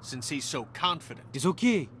first, since he's so confident. It's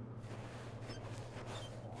okay.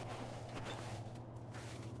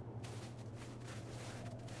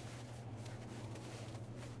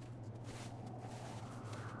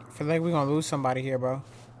 I feel like we're gonna lose somebody here, bro.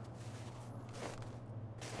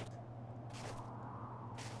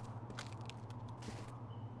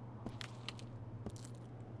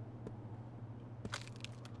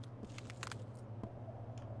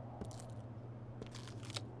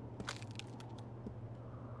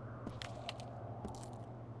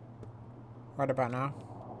 Right about now.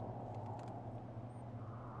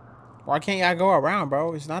 Why can't y'all go around,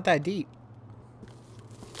 bro? It's not that deep.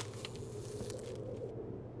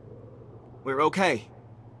 We're okay.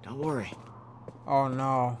 Don't worry. Oh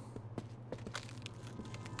no.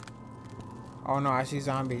 Oh no, I see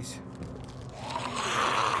zombies.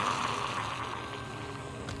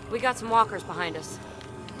 We got some walkers behind us.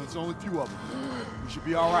 There's only a few of them. We should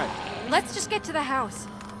be all right. Let's just get to the house.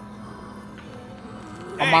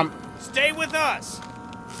 Hey, stay with us.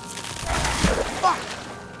 Fuck!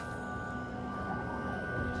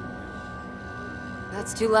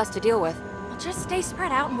 That's two less to deal with. Well, just stay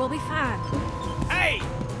spread out and we'll be fine. Hey!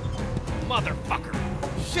 Motherfucker!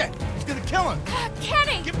 Shit! He's gonna kill him!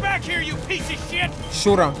 Kenny! Get back here, you piece of shit!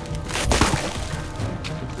 Shoot him.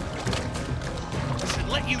 I should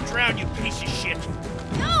let you drown, you piece of shit!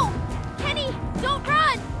 No! Kenny, don't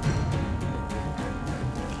run!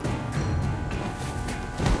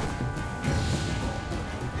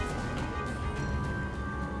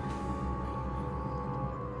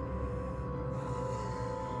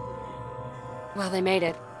 Well, they made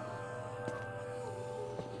it.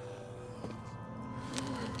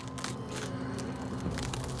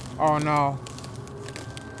 Oh no.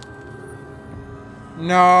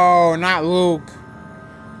 No, not Luke.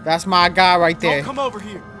 That's my guy right there. Don't come over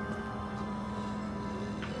here.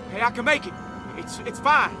 Hey, I can make it. It's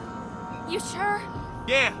fine. You sure?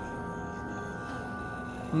 Yeah.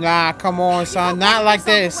 Nah, come on, son. Not like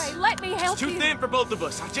this. Let me help It's too you. thin for both of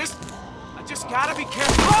us. I just gotta be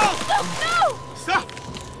careful. Oh! No! Stop!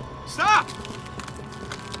 Stop!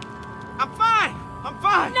 I'm fine. I'm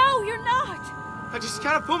fine. No, you're not. I just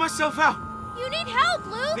gotta pull myself out. You need help,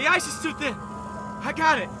 Luke! The ice is too thin. I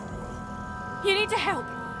got it. You need to help.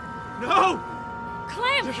 No!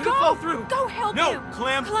 Clem, You're gonna go! fall through. Go help No, him.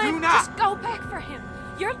 Clem, Clem, do not. just go back for him.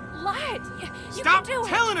 You're light. You Stop can do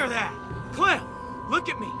telling her that. Clem, look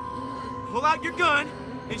at me. Pull out your gun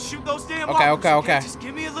and shoot those damn Okay, walkers, okay. Just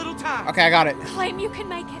give me a little time. Okay, I got it. it. Clem, you can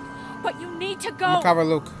make it, but you need to go. I'm gonna cover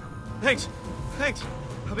Luke. Thanks.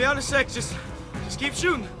 I'll be out in a sec. Just keep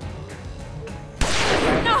shooting.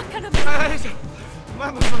 You're not gonna make it. My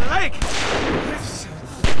leg.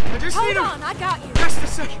 I just need Hold him. on, I got you. Just a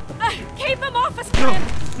second. Keep him off us, Clem.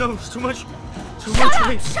 No, it's too much Too much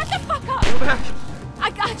weight. Shut the fuck up! Go back. I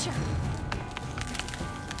gotcha!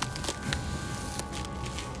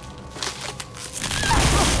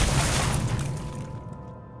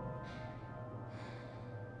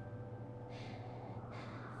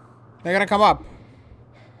 They're gonna come up.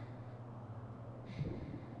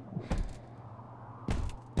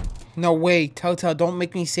 No way, Telltale, don't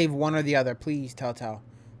make me save one or the other, please, Telltale.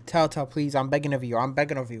 Telltale, please, I'm begging of you. I'm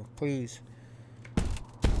begging of you, please.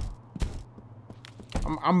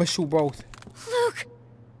 I'm gonna shoot both. Luke!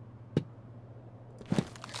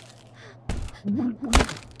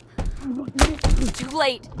 Too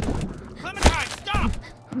late. Clementine, stop!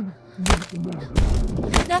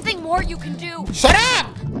 Nothing more you can do. Shut up!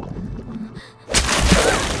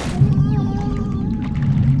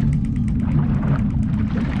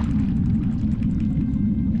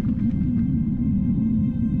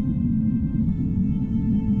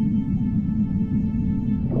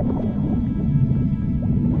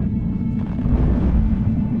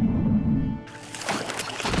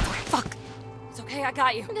 I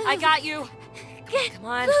got you. I got you. Come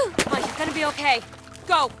on. Come on, you're gonna be okay.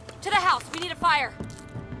 Go. To the house. We need a fire.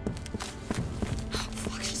 Oh,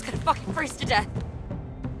 fuck, she's gonna fucking freeze to death.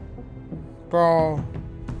 Bro.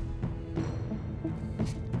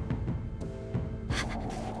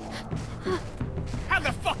 How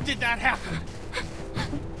the fuck did that happen?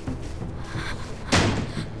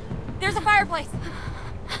 There's a fireplace.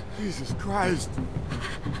 Jesus Christ.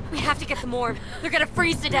 We have to get the morgue. They're gonna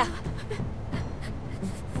freeze to death.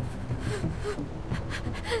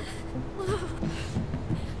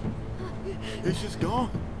 It's just gone.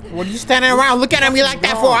 What are you standing around looking at me like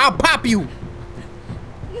that for? I'll pop you.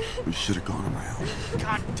 We should have gone around.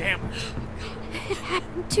 God damn it. It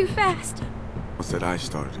happened too fast. Once that ice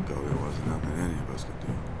started to go, there wasn't nothing any of us could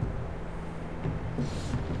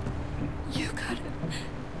do. You could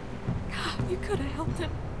have... God, you could have helped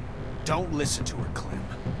him. Don't listen to her, Clem.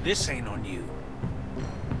 This ain't on you.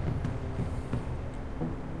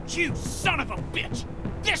 You son of a bitch!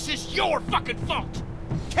 This is your fucking fault!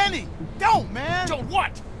 Kenny, don't, man! Don't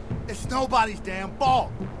what? It's nobody's damn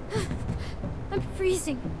fault. I'm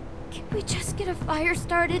freezing. Can we just get a fire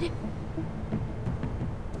started?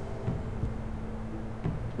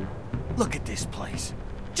 Look at this place.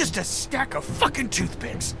 Just a stack of fucking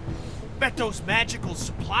toothpicks. Bet those magical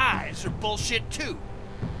supplies are bullshit too.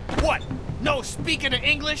 What? No speaking of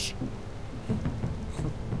English?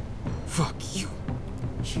 Fuck you.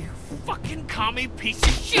 You fucking commie piece of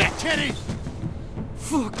shit! Kenny!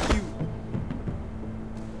 Fuck you.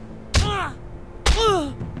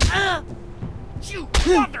 You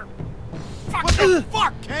mother! What the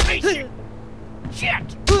fuck, Kenny?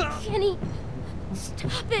 Shit! Kenny,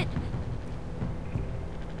 stop it!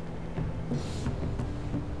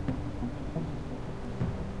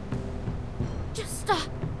 Just stop.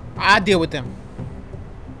 I deal with them.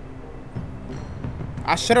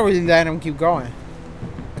 I should have really let him keep going.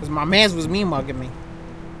 Because my mans was me mugging me.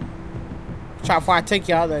 Try before I take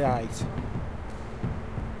your other guys.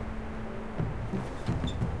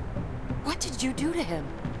 What did you do to him?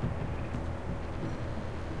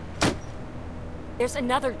 There's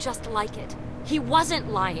another just like it. He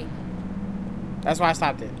wasn't lying. That's why I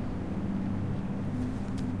stopped it.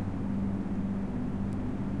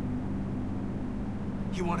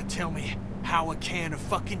 You want to tell me how a can of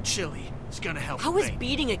fucking chili is gonna help How a is baby?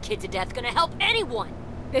 beating a kid to death gonna help anyone?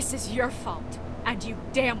 This is your fault, and you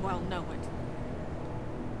damn well know it.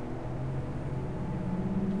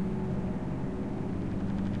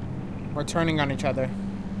 We're turning on each other.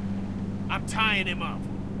 I'm tying him up.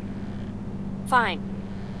 Fine.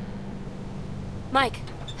 Mike,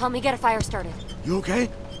 help me get a fire started. You okay?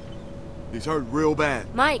 He's hurt real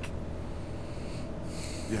bad. Mike!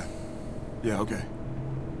 Yeah. Yeah, okay.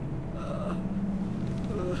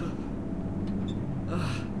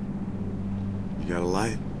 You got a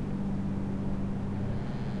light?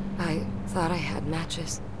 I thought I had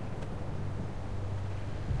matches.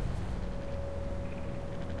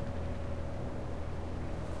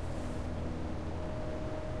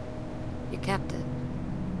 You kept it.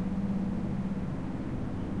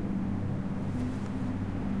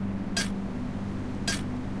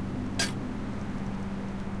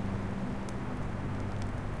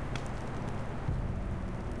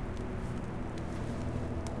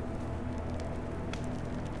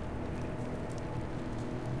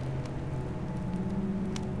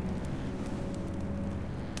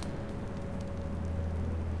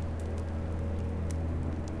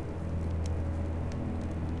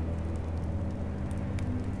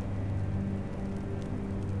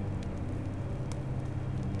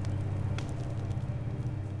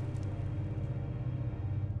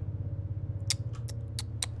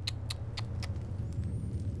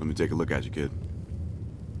 Let me take a look at you, kid.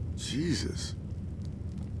 Jesus.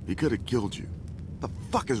 He could have killed you. The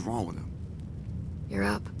fuck is wrong with him? You're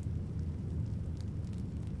up.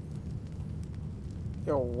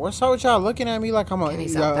 Yo, what's up with y'all looking at me like I'm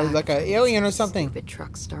like an alien or something? Stupid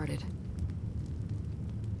truck started.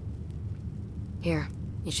 Here,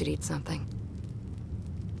 you should eat something.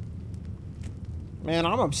 Man,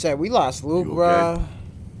 I'm upset. We lost Luke, You bruh. okay?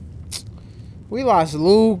 We lost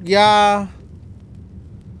Luke, y'all.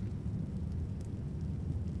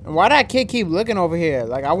 And why that kid keep looking over here?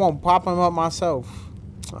 Like I won't pop him up myself.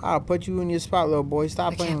 I'll put you in your spot, little boy.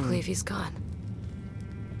 Stop playing. I can't with believe me. he's gone.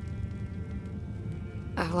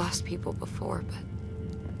 I've lost people before,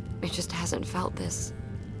 but it just hasn't felt this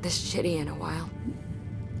shitty in a while.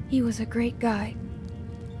 He was a great guy.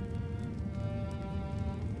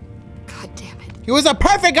 God damn it. He was a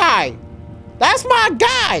perfect guy. That's my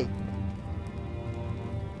guy.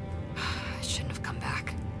 I shouldn't have come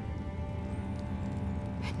back.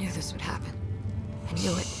 I knew this would happen. I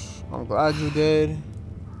knew it. I'm glad you did.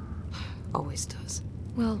 Always does.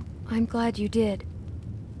 Well, I'm glad you did.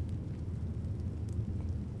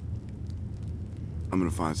 I'm gonna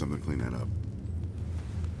find something to clean that up.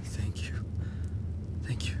 Thank you.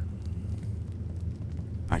 Thank you.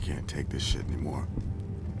 I can't take this shit anymore.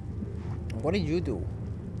 What did you do?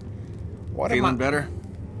 What Feeling better?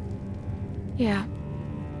 Yeah.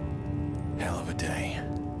 Hell of a day.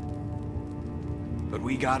 But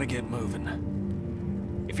we gotta get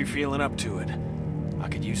moving. If you're feeling up to it, I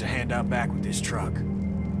could use a hand out back with this truck.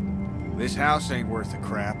 This house ain't worth a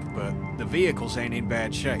crap, but the vehicles ain't in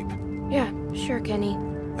bad shape. Yeah, sure, Kenny.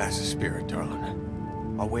 That's the spirit,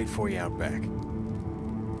 darling. I'll wait for you out back.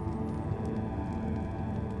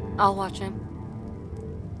 I'll watch him.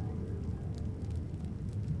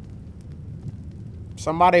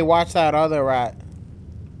 Somebody watch that other rat.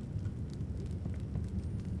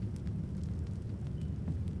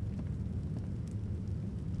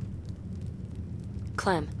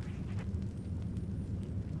 Clem.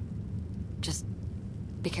 Just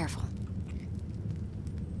be careful.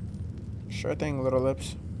 Sure thing, little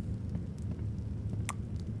lips.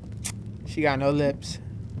 She got no lips.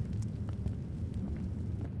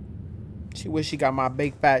 She wish she got my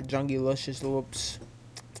big fat junky luscious lips.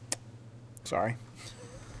 Sorry.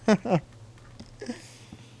 Hey,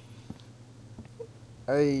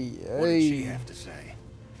 What did she have to say?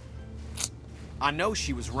 I know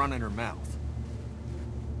she was running her mouth.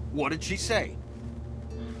 What did she say?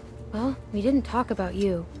 Well, we didn't talk about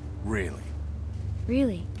you. Really?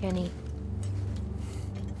 Really, Kenny.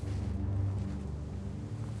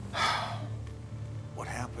 What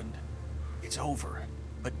happened? It's over.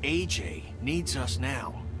 But AJ needs us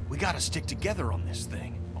now. We gotta stick together on this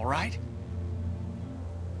thing, all right?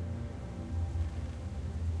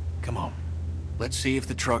 Come on. Let's see if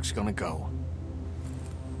the truck's gonna go.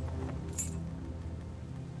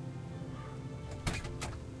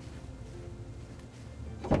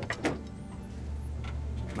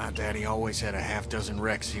 My daddy always had a half-dozen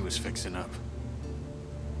wrecks he was fixing up.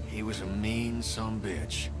 He was a mean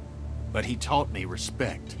sumbitch, but he taught me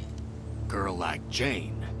respect. A girl like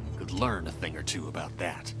Jane could learn a thing or two about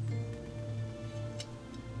that.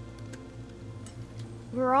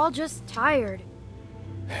 We're all just tired.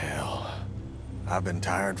 Hell, I've been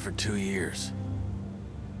tired for 2 years.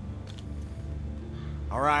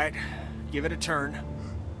 All right, give it a turn.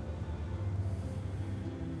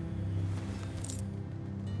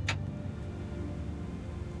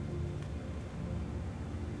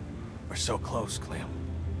 We're so close, Clem.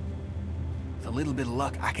 With a little bit of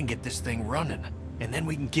luck, I can get this thing running, and then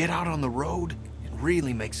we can get out on the road and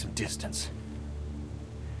really make some distance.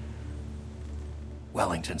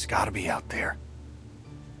 Wellington's gotta be out there.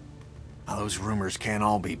 Now, those rumors can't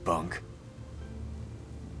all be bunk.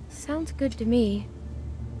 Sounds good to me.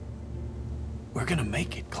 We're gonna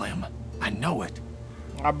make it, Clem. I know it.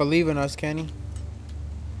 I believe in us, Kenny.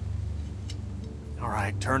 All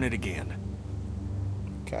right, turn it again.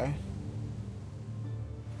 Okay.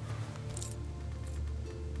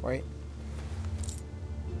 Wait.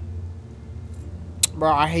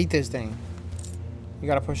 Bro, I hate this thing. You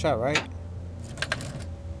gotta push up, right?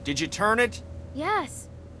 Did you turn it? Yes.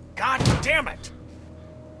 God damn it!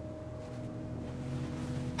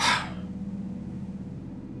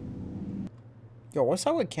 Yo, what's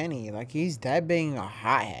up with Kenny? Like, he's dead being a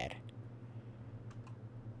hothead.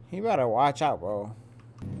 He better watch out, bro.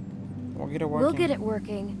 We'll get it working. We'll get it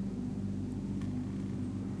working.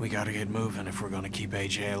 We gotta get moving if we're gonna keep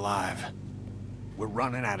AJ alive. We're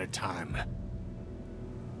running out of time.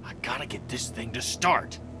 I gotta get this thing to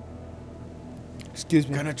start. Excuse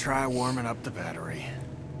me. Gonna try warming up the battery.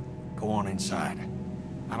 Go on inside.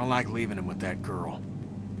 I don't like leaving him with that girl.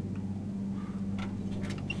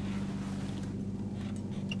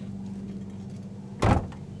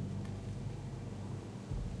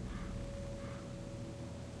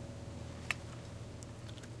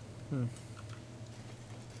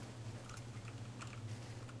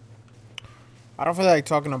 I don't feel like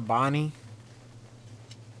talking to Bonnie.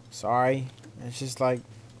 Sorry. It's just like...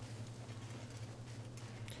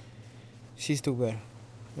 she's stupid.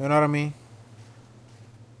 You know what I mean?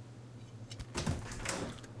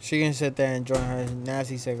 She can sit there and enjoy her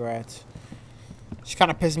nasty cigarettes. She kind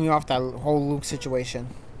of pissed me off, that whole Luke situation.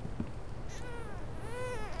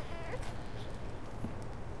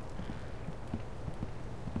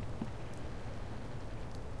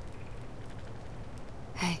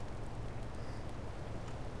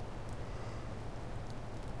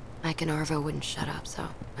 Mike and Arvo wouldn't shut up, so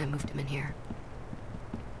I moved him in here.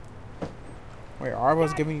 Wait,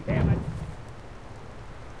 Arvo's giving you...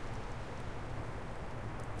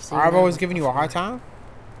 Arvo was giving you a hard time?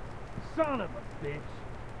 Son of a bitch.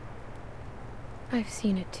 I've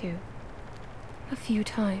seen it too. A few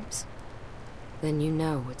times. Then you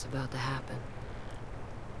know what's about to happen.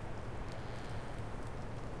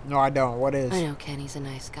 No, I don't. What is? I know Kenny's a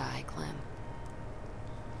nice guy, Clem.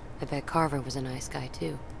 I bet Carver was a nice guy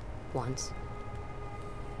too. Once.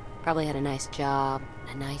 Probably had a nice job,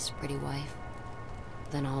 a nice, pretty wife.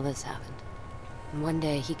 Then all this happened. And one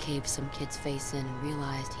day he caved some kid's face in and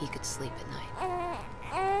realized he could sleep at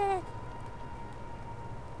night.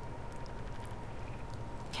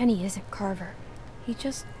 Kenny isn't Carver. He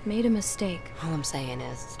just made a mistake. All I'm saying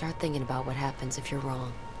is, start thinking about what happens if you're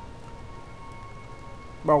wrong.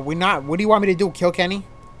 Bro, we're not... what do you want me to do? Kill Kenny?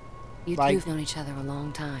 You two have known each other a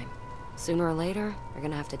long time. Sooner or later, you're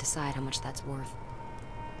gonna have to decide how much that's worth.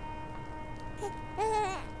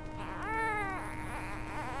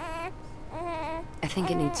 I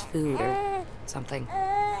think it needs food or something.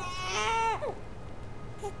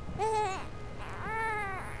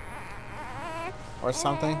 Or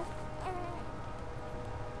something?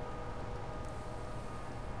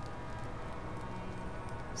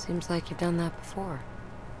 Seems like you've done that before.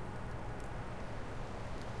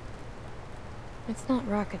 It's not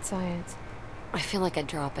rocket science. I feel like I'd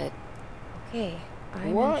drop it. Okay, I'm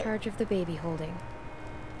in charge of the baby holding.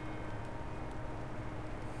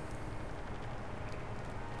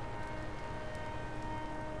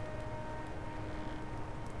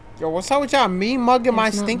 Yo, what's up with y'all? Me mugging my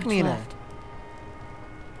There's not stink much meaner. left.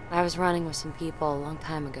 I was running with some people a long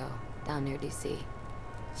time ago, down near DC.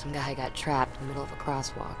 Some guy got trapped in the middle of a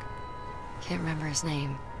crosswalk. Can't remember his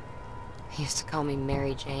name. He used to call me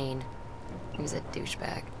Mary Jane. He was a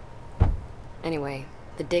douchebag. Anyway,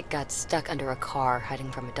 the dick got stuck under a car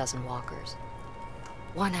hiding from a dozen walkers.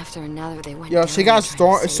 One after another, they went. Yo, she got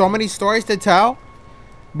so many stories to tell,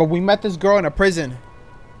 but we met this girl in a prison.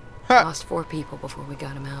 Huh. Lost 4 people before we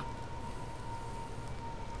got him out.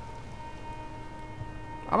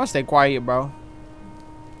 I'm gonna stay quiet, bro.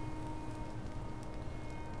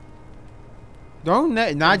 Don't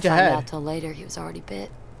nod your head. Out till later, he was already bit.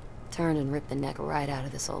 Turned and ripped the neck right out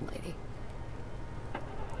of this old lady.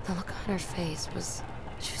 The look on her face was...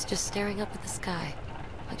 she was just staring up at the sky,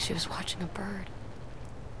 like she was watching a bird.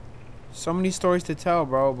 So many stories to tell,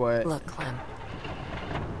 bro, but... Look, Clem.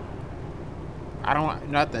 I don't...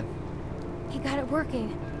 nothing. He got it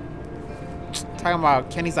working. Talking about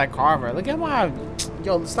Kenny's like Carver. Look at my...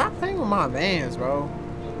 yo, stop playing with my mans, bro.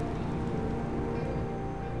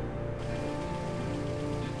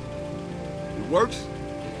 It works?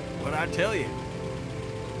 What'd I tell you?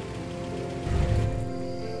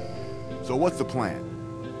 So what's the plan?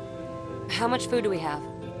 How much food do we have?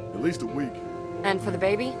 At least a week. And for the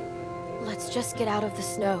baby? Let's just get out of the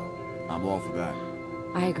snow. I'm all for that.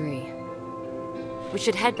 I agree. We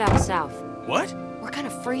should head back south. What? We're gonna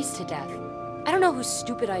freeze to death. I don't know whose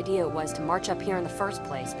stupid idea it was to march up here in the first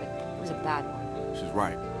place, but it was a bad one. She's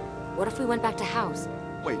right. What if we went back to house?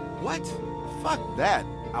 Wait, what? Fuck that.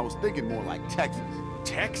 I was thinking more like Texas.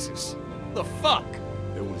 Texas? The fuck?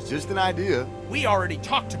 It was just an idea. We already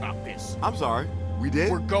talked about this. I'm sorry. We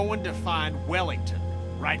did? We're going to find Wellington.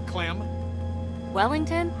 Right, Clem?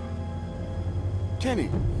 Wellington? Kenny,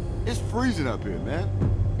 it's freezing up here, man.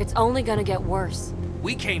 It's only gonna get worse.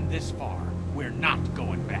 We came this far. We're not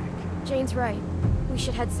going back. Jane's right. We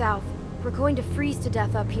should head south. We're going to freeze to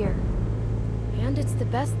death up here. And it's the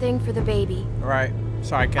best thing for the baby. Right.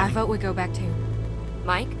 Sorry, Kenny. I vote we go back too.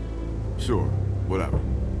 Mike? Sure. Whatever.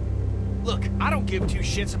 Look, I don't give 2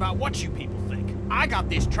 shits about what you people think. I got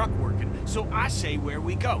this truck working, so I say where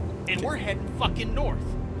we go. And we're heading fucking north.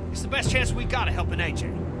 It's the best chance we got of helping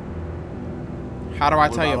AJ. How do I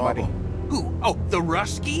tell you, buddy? Who? Oh, the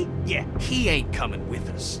Rusky? Yeah, he ain't coming with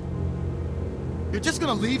us. You're just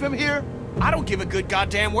gonna leave him here? I don't give a good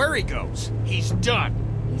goddamn where he goes. He's done.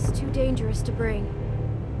 He's too dangerous to bring.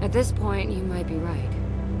 At this point, you might be right.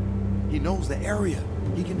 He knows the area.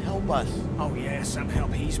 He can help us. Oh yeah, some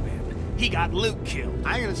help he's been. He got Luke killed.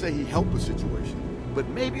 I ain't gonna say he helped the situation, but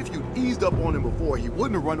maybe if you'd eased up on him before, he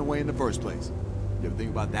wouldn't have run away in the first place. You ever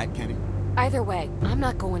think about that, Kenny? Either way, I'm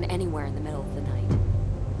not going anywhere in the middle of the night.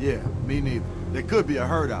 Yeah, me neither. There could be a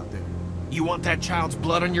herd out there. You want that child's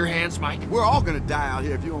blood on your hands, Mike? We're all gonna die out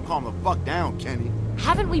here if you don't calm the fuck down, Kenny.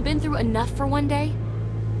 Haven't we been through enough for one day?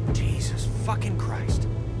 Jesus fucking Christ.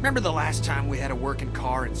 Remember the last time we had a working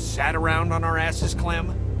car and sat around on our asses, Clem?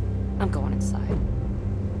 I'm going inside.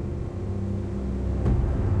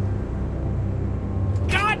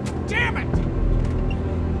 God damn it!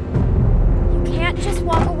 You can't just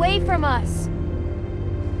walk away from us.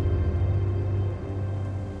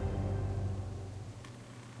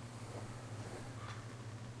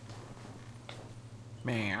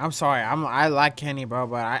 Man, I'm sorry. I like Kenny, bro,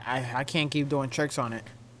 but I can't keep doing tricks on it.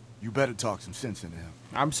 You better talk some sense into him.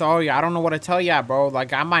 I'm sorry. I don't know what to tell ya, bro.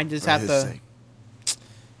 Like, I might just have to... Sake.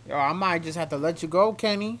 Yo, I might just have to let you go,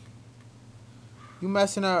 Kenny. You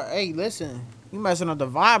messing up... Hey, listen. You messing up the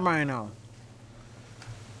vibe right now.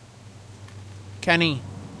 Kenny.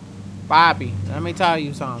 Bobby. Let me tell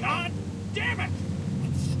you something. God damn it!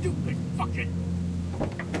 Stupid fucking...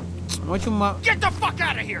 What you Get the fuck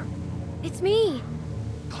out of here! It's me.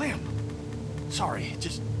 Clem. Sorry,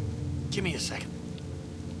 just give me a second.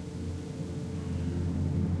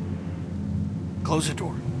 Close the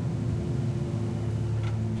door.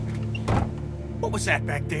 What was that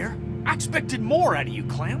back there? I expected more out of you,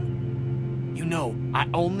 Clem. You know, I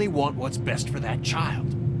only want what's best for that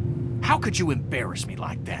child. How could you embarrass me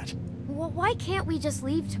like that? Well, why can't we just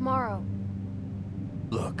leave tomorrow?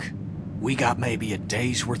 Look, we got maybe a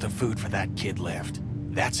day's worth of food for that kid left.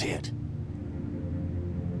 That's it.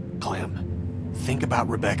 Clem, think about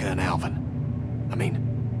Rebecca and Alvin. I mean,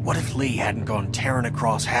 what if Lee hadn't gone tearing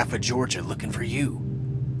across half of Georgia looking for you?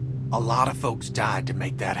 A lot of folks died to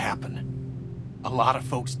make that happen. A lot of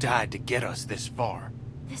folks died to get us this far.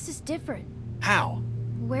 This is different. How?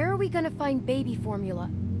 Where are we gonna find baby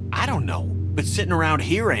formula? I don't know, but sitting around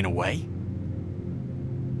here ain't a way.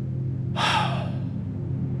 I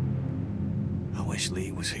wish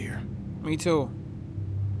Lee was here. Me too.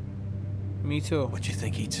 Me too. What you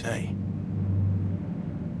think he'd say?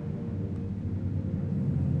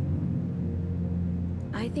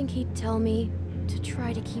 I think he'd tell me to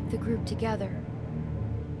try to keep the group together.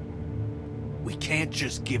 We can't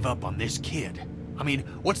just give up on this kid. I mean,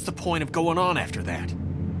 what's the point of going on after that?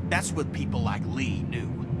 That's what people like Lee knew,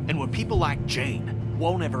 and what people like Jane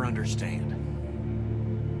won't ever understand.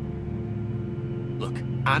 Look,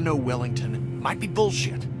 I know Wellington might be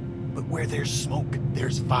bullshit, but where there's smoke,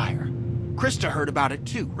 there's fire. Krista heard about it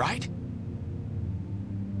too, right?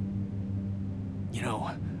 You know,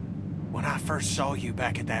 when I first saw you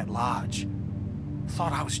back at that lodge, I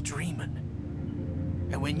thought I was dreaming.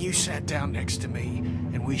 And when you sat down next to me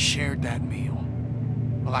and we shared that meal,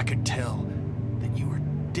 well, I could tell that you were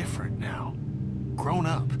different now. Grown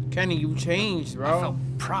up. Kenny, you changed, bro. I felt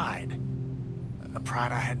pride. A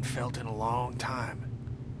pride I hadn't felt in a long time.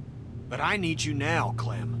 But I need you now,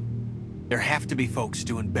 Clem. There have to be folks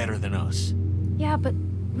doing better than us. Yeah, but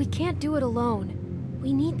we can't do it alone.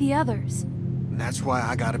 We need the others. And that's why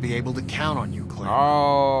I gotta be able to count on you, Clem.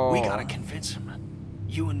 Oh. We gotta convince him.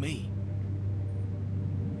 You and me.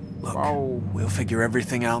 Look, Oh. we'll figure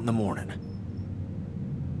everything out in the morning.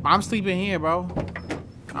 I'm sleeping here, bro.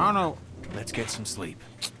 I don't know. Let's get some sleep.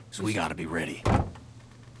 So we gotta be ready.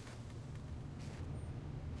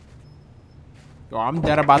 Yo, I'm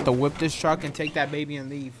dead about to whip this truck and take that baby and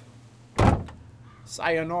leave.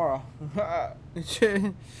 Sayonara.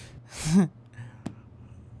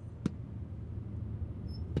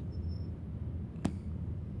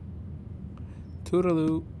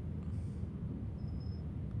 Toodaloo.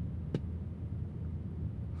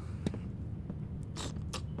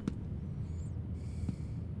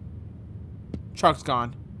 Truck's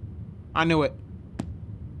gone. I knew it.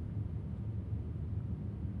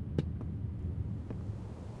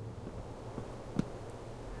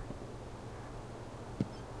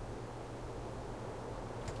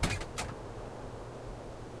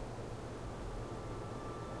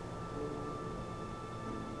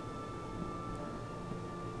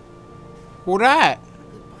 Who that?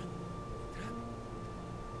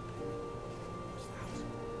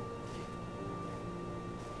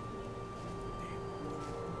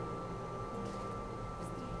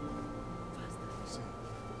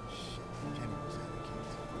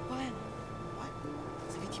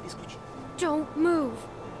 Don't move.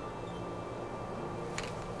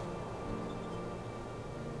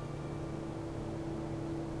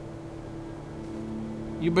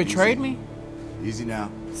 You betrayed me? Easy now.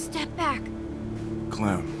 Step back.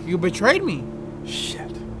 Clem. You betrayed me.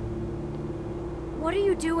 Shit. What are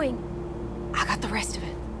you doing? I got the rest of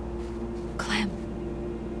it. Clem.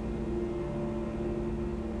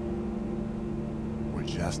 We're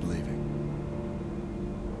just leaving.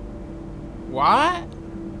 What?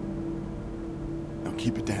 Now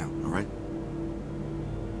keep it down, all right?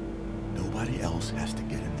 Nobody else has to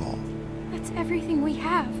get involved. That's everything we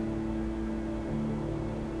have.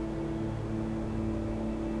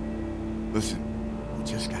 Listen, we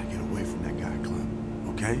just gotta get away from that guy,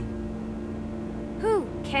 Clem, okay? Who?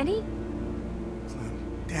 Kenny?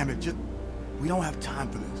 Clem, damn it, we don't have time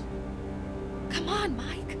for this. Come on,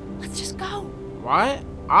 Mike. Let's just go. What?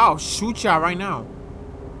 I'll shoot y'all right now.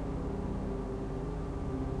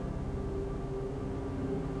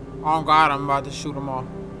 Oh God, I'm about to shoot them all.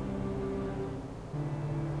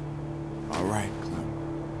 All right, Clem.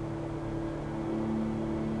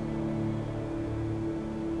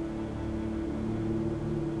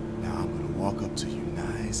 Now I'm gonna walk up to you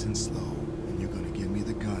nice and slow, and you're gonna give me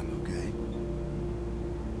the gun, okay?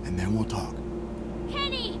 And then we'll talk.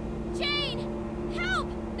 Kenny! Jane! Help!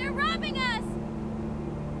 They're robbing us!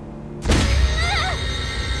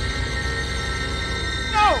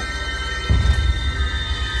 No!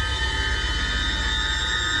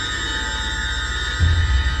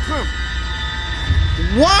 Clem!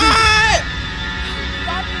 What?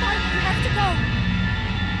 God, Mike, we have to go.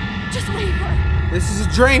 Just leave her. This is a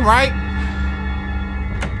dream, right?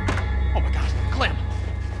 Oh my God, Clem!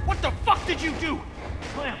 What the fuck did you do?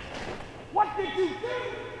 Clem! What did you do?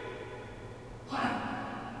 Clem!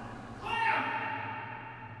 Clem!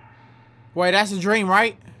 Wait, that's a dream,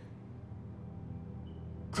 right?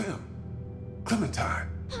 Clem. Clementine.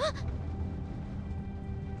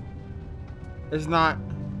 It's not.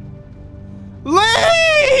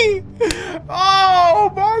 Lee!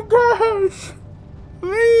 Oh my gosh!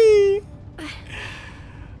 Lee!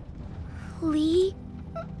 Lee?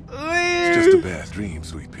 It's just a bad dream,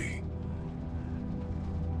 sweet pea.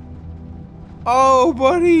 Oh,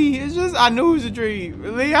 buddy. It's just, I knew it was a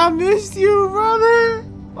dream. Lee, I missed you, brother.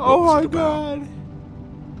 Oh my God.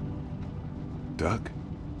 Duck?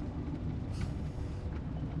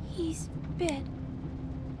 He's bit.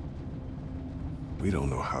 We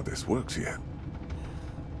don't know how this works yet.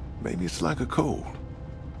 Maybe it's like a cold.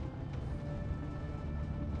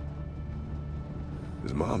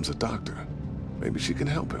 His mom's a doctor. Maybe she can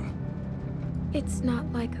help him. It's not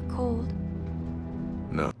like a cold.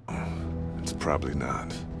 No, it's probably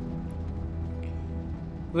not.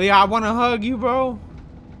 Lee, I want to hug you, bro.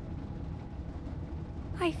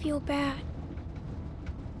 I feel bad.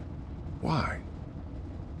 Why?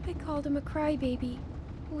 I called him a crybaby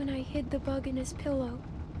when I hid the bug in his pillow.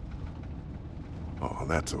 Oh,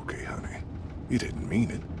 that's okay, honey. You didn't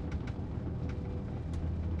mean it.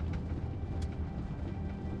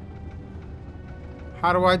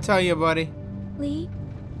 How do I tell you, buddy? Lee?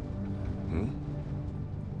 Hmm?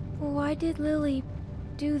 Why did Lily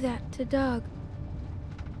do that to Doug?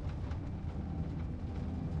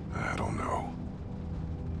 I don't know.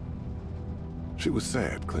 She was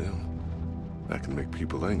sad, Clem. That can make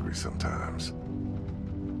people angry sometimes.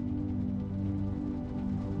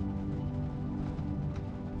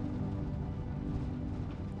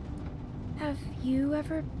 Have you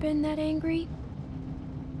ever been that angry?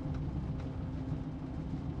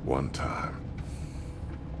 One time.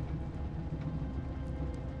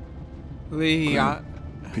 Lee, Clem,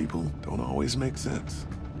 people don't always make sense.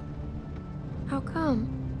 How come?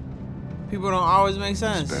 People don't always make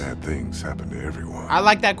sense. Bad things happen to everyone. I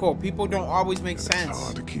like that quote. People don't always make And sense. it's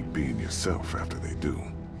hard to keep being yourself after they do.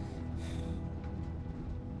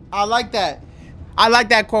 I like that. I like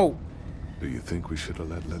that quote. Do you think we should have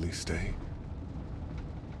let Lily stay?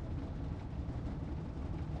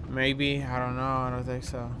 Maybe. I don't know. I don't think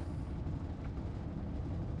so.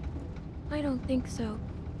 I don't think so.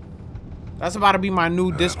 That's about to be my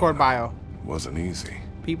new Discord bio. Wasn't easy.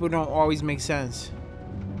 People don't always make sense.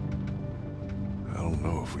 I don't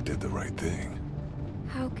know if we did the right thing.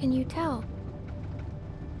 How can you tell?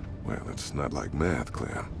 Well, it's not like math,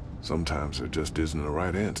 Clem. Sometimes there just isn't a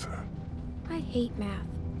right answer. I hate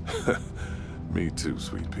math. Me too,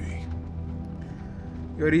 sweet pea.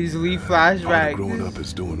 Yo, these Lee Part flashbacks. of growing up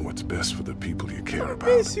is doing what's best for the people you care about.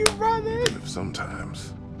 Miss you, brother. Even if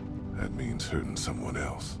sometimes that means hurting someone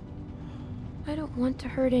else. I don't want to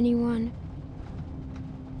hurt anyone.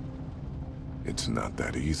 It's not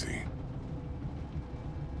that easy.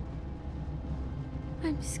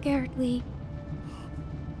 I'm scared, Lee.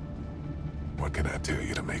 What can I tell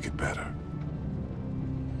you to make it better?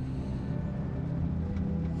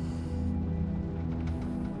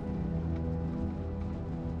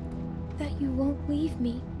 That you won't leave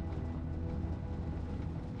me.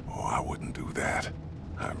 Oh, I wouldn't do that.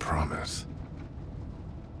 I promise.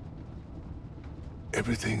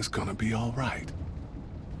 Everything's gonna be all right.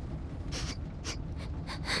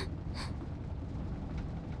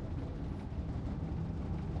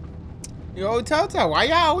 Yo, Telltale, why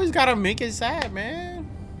y'all always gotta make it sad, man?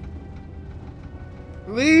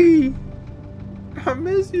 Lee, I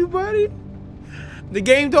miss you, buddy. The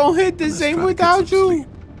game don't hit the same without you.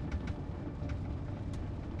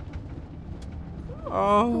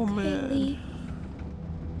 Oh, Okay, man. Lee.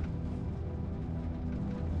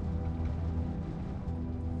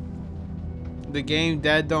 The game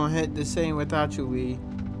that don't hit the same without you, Lee.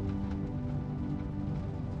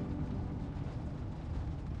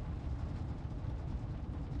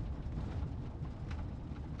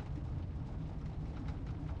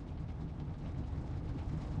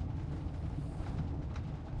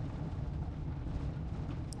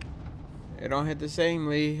 It don't hit the same,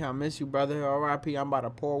 Lee. I miss you, brother. R.I.P. I'm about to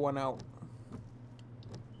pour one out.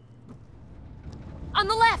 On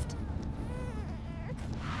the left!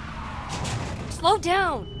 Slow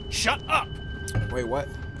down! Shut up! Wait, what?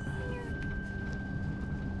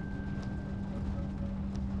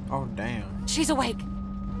 Oh, damn. She's awake.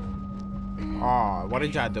 Oh, what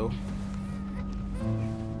did y'all do?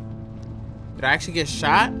 Did I actually get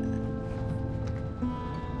shot?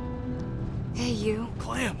 Hey, you.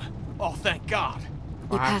 Clem! Oh, thank God.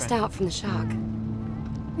 You passed out from the shock.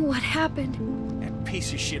 What happened? That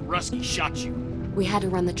piece of shit Rusky shot you. We had to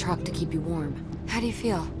run the truck to keep you warm. How do you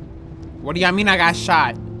feel? What do y'all mean I got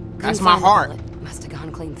shot? That's Couldn't my find the heart. bullet. Must have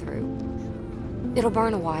gone clean through. It'll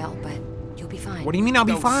burn a while, but you'll be fine. What do you mean I'll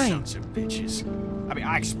be Those fine? Sons of bitches. I mean,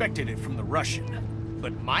 I expected it from the Russian.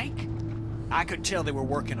 But Mike? I could tell they were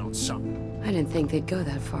working on something. I didn't think they'd go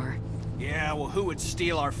that far. Yeah, well, who would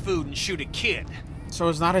steal our food and shoot a kid? So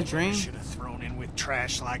it's not a dream? Should have thrown in with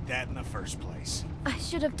trash like that in the first place. I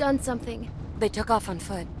should have done something. They took off on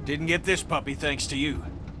foot. Didn't get this puppy thanks to you.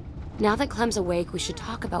 Now that Clem's awake, we should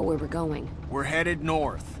talk about where we're going. We're headed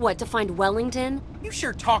north. What, to find Wellington? You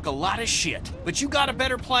sure talk a lot of shit, but you got a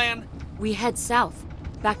better plan? We head south,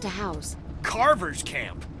 back to House. Carver's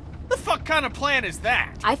camp? The fuck kind of plan is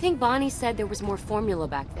that? I think Bonnie said there was more formula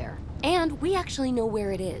back there. And we actually know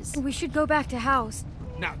where it is. We should go back to House.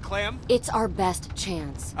 Now, Clem? It's our best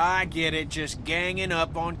chance. I get it, just ganging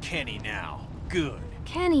up on Kenny now. Good.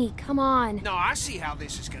 Kenny, come on. No, I see how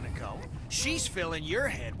this is gonna go. She's filling your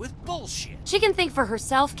head with bullshit. She can think for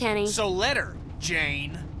herself, Kenny. So let her,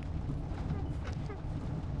 Jane.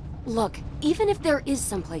 Look, even if there is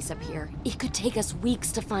someplace up here, it could take us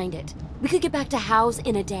weeks to find it. We could get back to House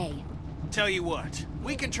in a day. Tell you what,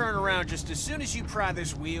 we can turn around just as soon as you pry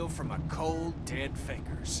this wheel from my cold, dead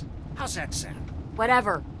fingers. How's that sound?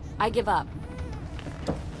 Whatever. I give up.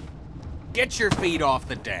 Get your feet off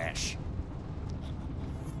the dash.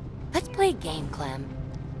 Let's play a game, Clem.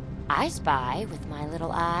 I spy, with my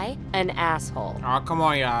little eye, an asshole. Oh, come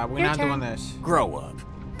on, y'all. We're Your not turn. doing this. Grow up.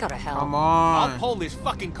 Go to hell. Come on. I'll pull this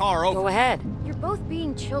fucking car over. Go ahead. You're both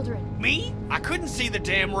being children. Me? I couldn't see the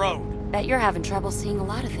damn road. Bet you're having trouble seeing a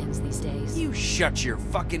lot of things these days. You shut your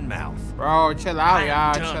fucking mouth. Bro, chill out,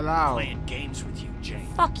 y'all. I'm done Chill out. playing games with you, Jane.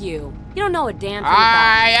 Fuck you. You don't know a damn thing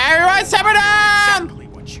Alright, everyone, simmer down! Exactly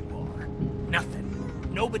what you are. Nothing.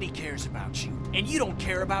 Nobody cares about you. And you don't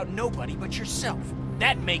care about nobody but yourself.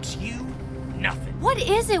 That makes you nothing. What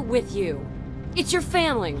is it with you? It's your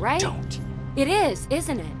family, right? Don't. It is,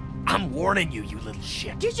 isn't it? I'm warning you, you little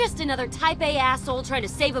shit. You're just another type A asshole trying to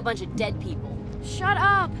save a bunch of dead people. Shut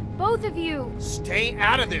up, both of you. Stay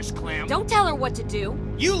out of this, Clem. Don't tell her what to do.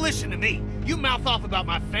 You listen to me. You mouth off about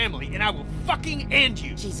my family, and I will fucking end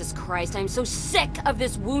you. Jesus Christ, I'm so sick of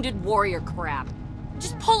this wounded warrior crap.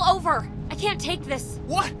 Just pull over. I can't take this.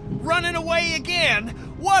 What? Running away again?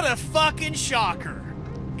 What a fucking shocker.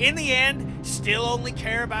 In the end, still only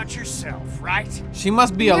care about yourself, right? She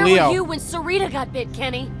must be a Where Leo. were you when Sarita got bit,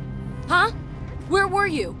 Kenny? Huh? Where were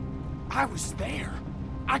you? I was there.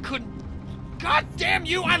 I couldn't... God damn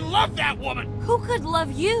you, I love that woman! Who could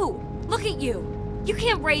love you? Look at you. You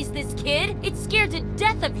can't raise this kid. It's scared to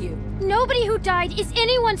death of you. Nobody who died is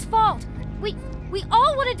anyone's fault. We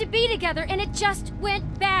all wanted to be together and it just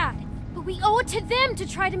went bad. But we owe it to them to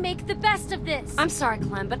try to make the best of this. I'm sorry,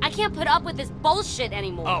 Clem, but I can't put up with this bullshit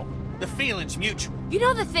anymore. Oh, the feeling's mutual. You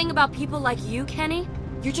know the thing about people like you, Kenny?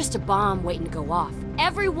 You're just a bomb waiting to go off.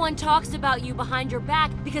 Everyone talks about you behind your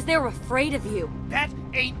back because they're afraid of you. That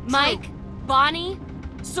ain't true. Mike, Bonnie,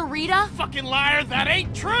 Sarita? Fucking liar, that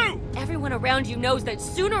ain't true! Everyone around you knows that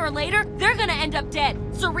sooner or later, they're gonna end up dead.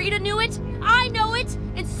 Sarita knew it, I know it,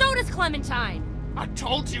 and so does Clementine. I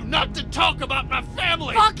told you not to talk about my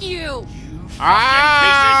family! Fuck you! Alright.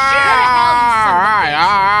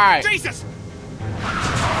 Jesus!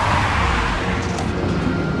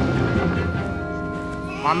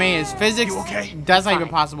 My man, is physics. You okay? That's not Fine. even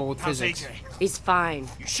possible with How's physics. AJ? He's fine.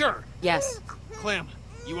 You sure? Yes. Clem,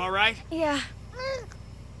 you alright? Yeah.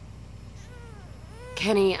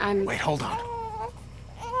 Kenny, I'm... Wait, hold on.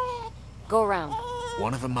 Go around.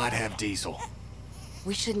 One of them might have diesel.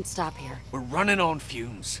 We shouldn't stop here. We're running on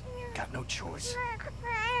fumes. Got no choice.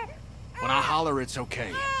 When I holler, it's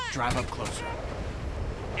okay. Drive up closer.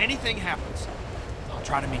 Anything happens, I'll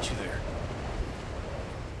try to meet you there.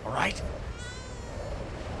 All right?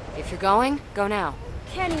 If you're going, go now.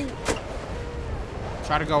 Kenny.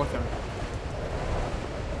 Try to go with him.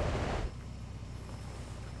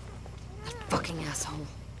 That fucking asshole.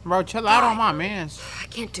 Bro, chill out on my mans. I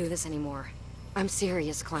can't do this anymore. I'm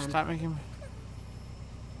serious, Clem. Stop making me...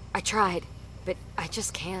 I tried, but I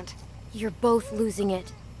just can't. You're both losing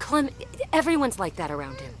it. Clem, everyone's like that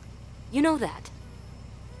around him. You know that.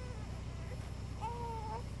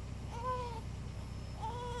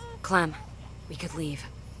 Clem, we could leave.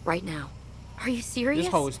 Right now. Are you serious?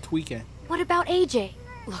 This hoe is tweaking. What about AJ?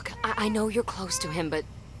 Look, I know you're close to him, but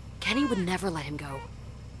Kenny would never let him go.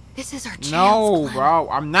 This is our chance, No, Clem. bro.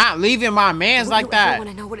 I'm not leaving my mans like You that. want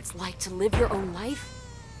to know what it's like to live your own life?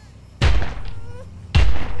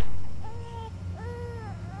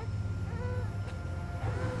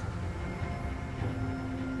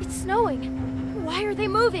 It's snowing. Why are they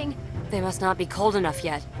moving? They must not be cold enough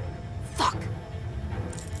yet. Fuck!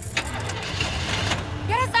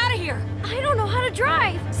 Get us out of here! I don't know how to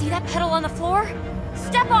drive. See that pedal on the floor?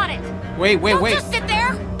 Step on it! Wait. Don't just sit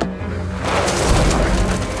there!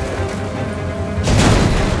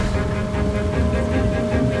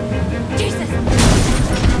 Jesus!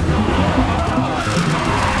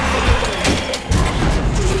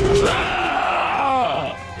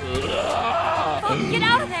 Fuck, get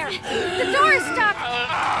out of there! The door is stuck.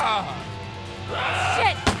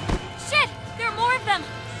 Shit! Shit! There are more of them!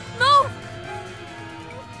 Move!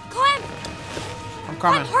 Clem! I'm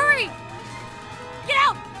coming. Clem, hurry! Get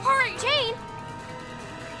out! Hurry! Jane!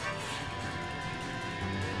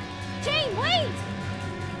 Jane, wait!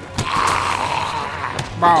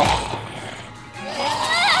 Bro.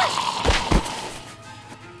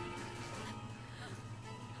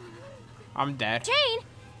 I'm dead. Jane!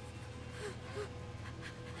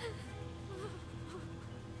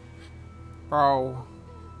 Bro.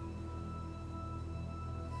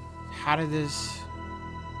 How did this...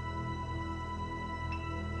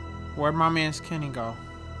 Where'd my man's Kenny go?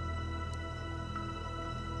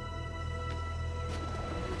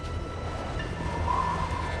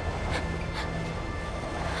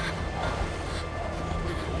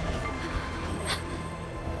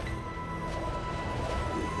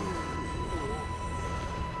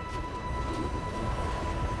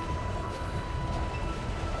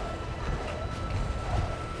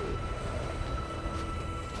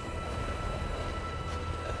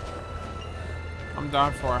 I'm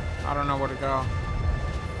done for. I don't know where to go.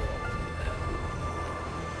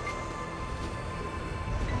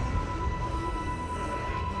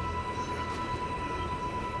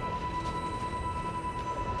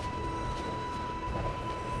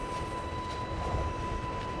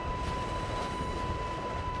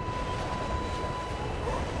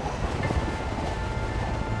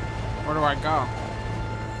 Where do I go?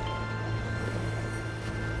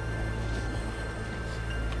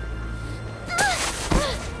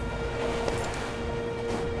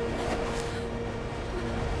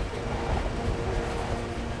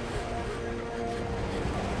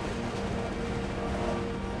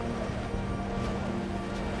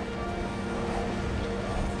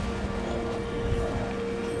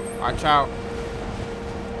 Watch out.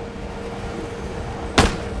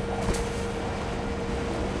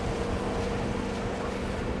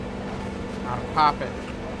 Gotta pop it.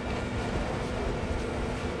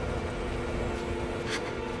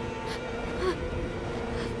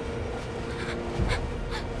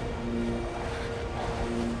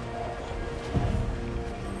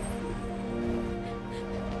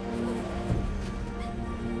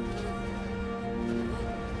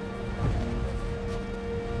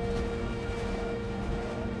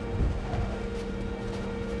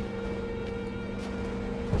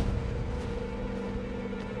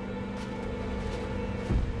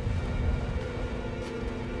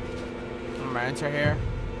 I'm gonna enter here.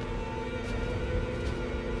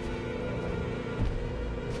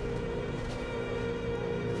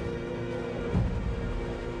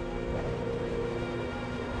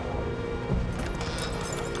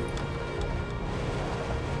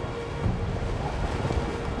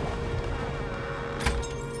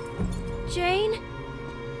 Jane?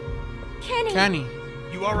 Kenny! Kenny.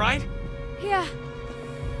 You alright? Yeah,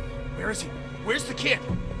 Where is he? Where's the kid?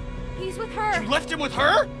 he's with her. You left him with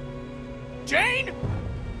her? Jane?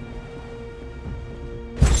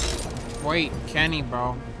 Wait, Kenny,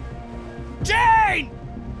 bro. Jane!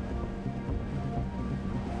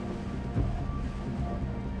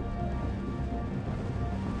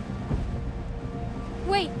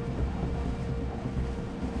 Wait,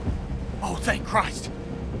 Oh, thank Christ.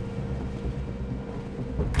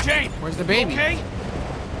 Jane! Where's the baby? Okay?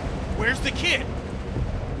 Where's the kid?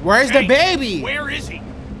 Where's Jane, the baby? Where is he?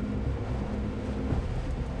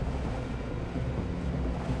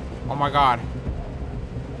 Oh my god.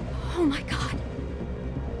 oh my god.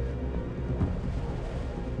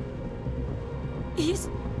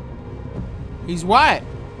 He's what?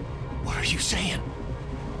 What are you saying?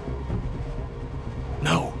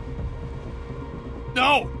 No.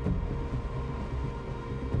 No!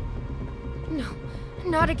 No,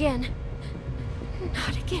 not again.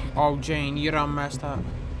 Not again. Oh, Jane, you done messed up.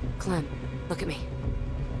 Clem, look at me.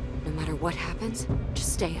 No matter what happens,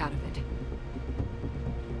 just stay out of it.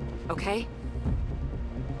 Okay?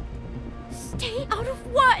 Stay out of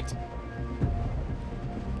what?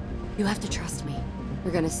 You have to trust me.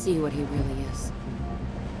 We're gonna see what he really is.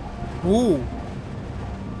 Ooh.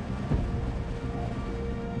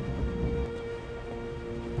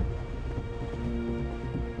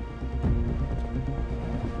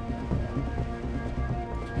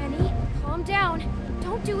 Kenny, calm down.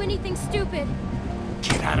 Don't do anything stupid.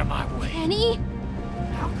 Get out of my way. Kenny?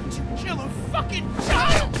 How could you kill a fucking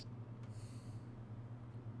child?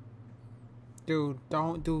 Dude,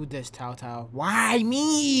 don't do this, Tao. Why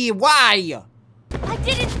me? Why? I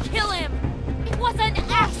didn't kill him! It was an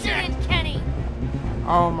accident, Kenny!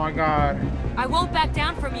 Oh my god. I won't back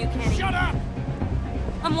down from you, Kenny. Shut up!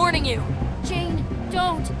 I'm warning you. Jane,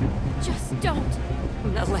 don't. Just don't.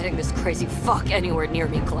 I'm not letting this crazy fuck anywhere near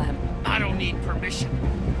me, Clem. I don't need permission.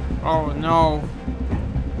 Oh no.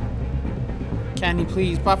 Kenny,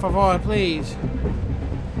 please, por favor, please.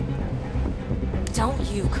 Don't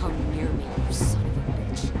you come near me, you son of a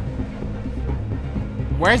bitch.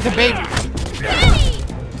 Where's the baby? Kenny!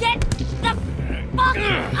 Get the fuck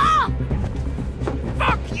off!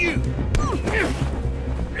 Fuck you!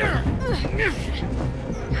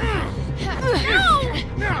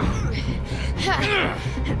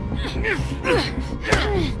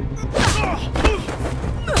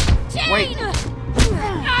 Wait.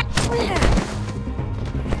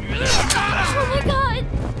 Oh my god!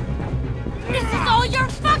 This is all your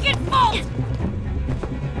fucking fault!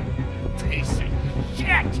 Piece of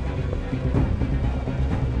shit!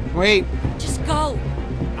 Wait. Just go.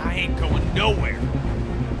 I ain't going nowhere.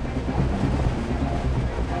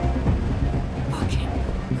 Fucking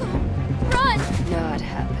Run! Not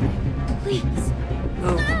happening. Please.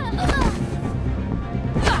 Move.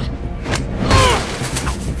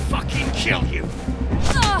 I'll fucking kill you!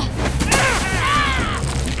 Stop!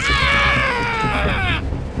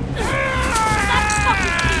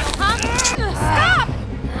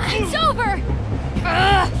 It's over!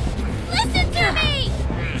 Listen to me!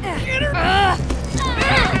 Get her!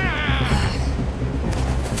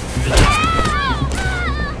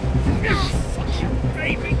 Fucking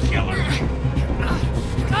baby killer!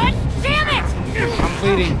 God damn it! I'm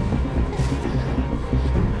bleeding.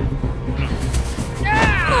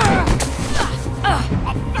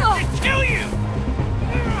 I'll fucking kill you!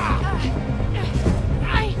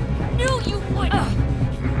 I knew you would!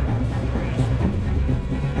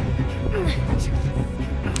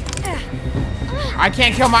 I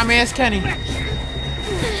can't kill my man's Kenny.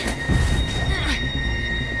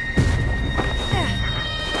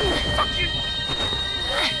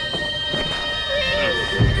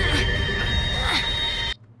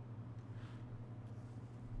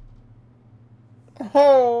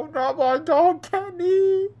 Oh, not my dog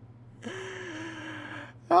Kenny.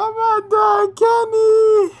 Not my dog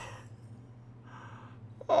Kenny.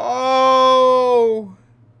 Oh.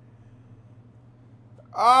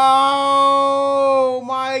 Oh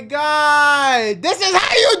my God. This is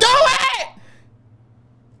how you do it.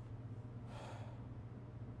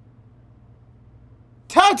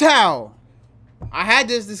 Telltale. I had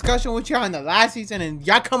this discussion with y'all in the last season and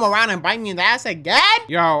y'all come around and bite me in the ass again?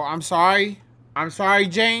 Yo, I'm sorry. I'm sorry,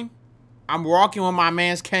 Jane. I'm walking with my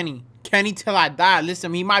man's Kenny. Kenny till I die.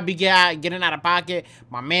 Listen, he might be getting out of pocket.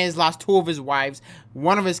 My man's lost 2 of his wives,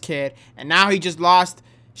 1 of his kid, and now he just lost,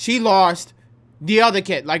 she lost the other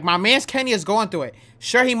kid. Like, my man's Kenny is going through it.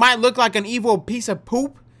 Sure, he might look like an evil piece of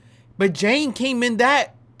poop, but Jane came in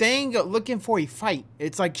that thing looking for a fight.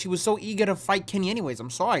 It's like she was so eager to fight Kenny anyways. I'm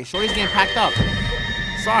sorry. Shorty's getting packed up.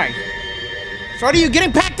 Sorry. Shorty, you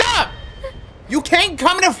getting packed up. You can't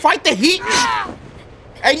come in and fight the heat.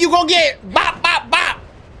 And you gonna get bop, bop, bop.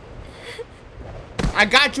 I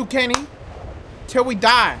got you, Kenny. Till we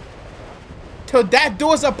die. Till death do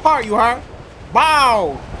us apart, you heard?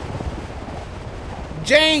 Wow.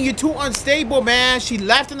 Jane, you're too unstable, man. She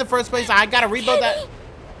left in the first place. I gotta rebuild that.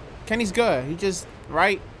 Kenny's good. He just,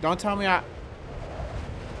 right? Don't tell me I...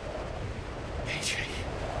 AJ.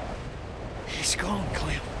 He's gone,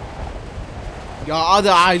 Clem. Your other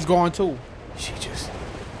eye's going too. She just...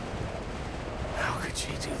 How could she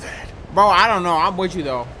do that? Bro, I don't know. I'm with you,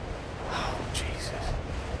 though. Oh, Jesus.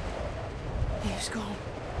 He's gone.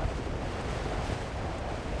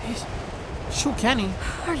 He's... Shoot, Kenny.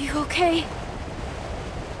 Are you okay?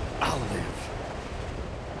 I'll live.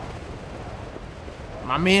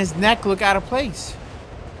 My man's neck look out of place.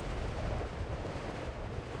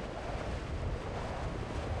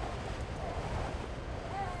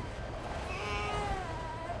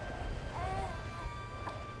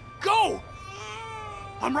 Go!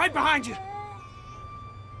 I'm right behind you.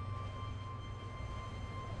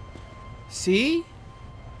 See?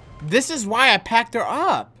 This is why I packed her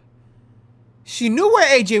up. She knew where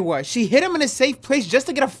AJ was. She hid him in a safe place just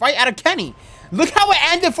to get a fight out of Kenny. Look how it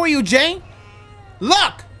ended for you, Jane.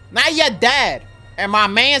 Look, now you're dead. And my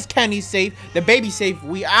man's Kenny's safe. The baby's safe.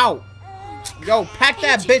 We out. Yo, pack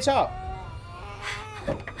that bitch up.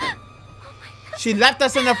 She left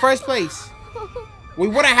us in the first place. We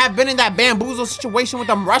wouldn't have been in that bamboozle situation with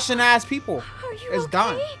them Russian ass people. Are you It's okay?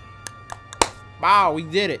 done. Wow, we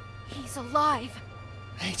did it. He's alive.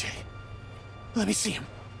 AJ, let me see him.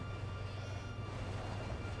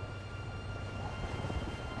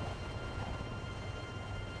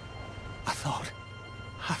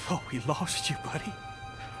 I thought we lost you, buddy.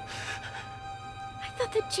 I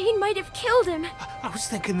thought that Jane might have killed him. I was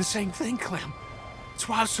thinking the same thing, Clem. That's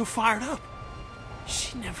why I was so fired up.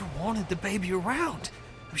 She never wanted the baby around.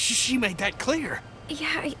 She made that clear.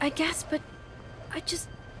 Yeah, I guess, but I just...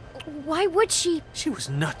 Why would she? She was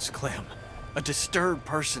nuts, Clem. A disturbed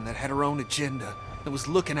person that had her own agenda, that was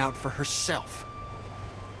looking out for herself.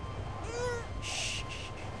 Shh.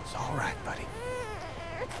 It's all right, buddy.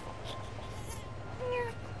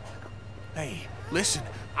 Hey, listen,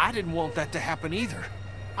 I didn't want that to happen either.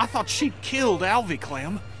 I thought she'd killed Alvy,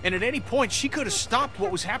 Clem, and at any point she could have stopped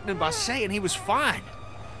what was happening by saying he was fine.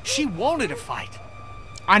 She wanted a fight.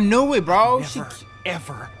 I knew it, bro. Never,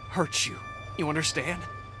 ever hurt you. You understand?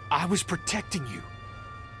 I was protecting you.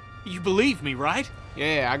 You believe me, right?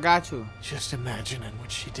 Yeah, I got you. Just imagining what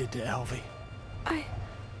she did to Alvy.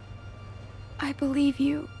 I believe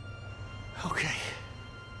you. Okay.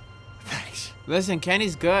 Thanks. Listen,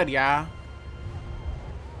 Kenny's good, y'all.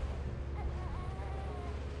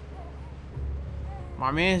 My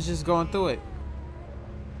man's just going through it.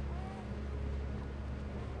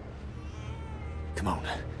 Come on.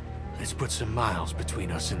 Let's put some miles between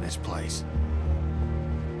us in this place.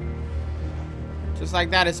 Just like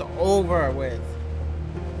that, it's over with.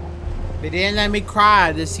 They didn't let me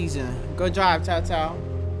cry this season. Good job, Tao.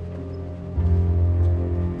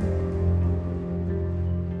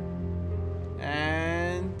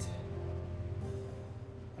 And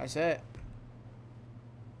that's it.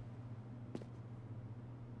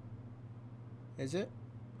 Is it?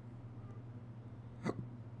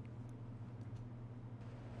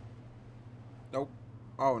 Nope.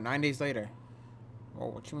 Oh, 9 days later. Oh,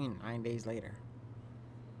 what you mean 9 days later?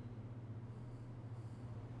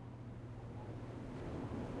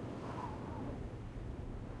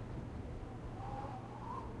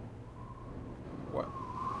 What?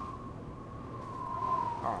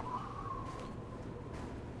 Oh.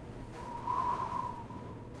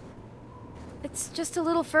 It's just a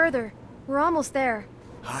little further. We're almost there.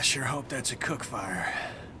 I sure hope that's a cook fire.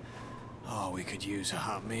 Oh, we could use a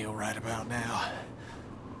hot meal right about now.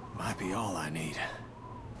 Might be all I need.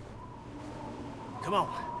 Come on.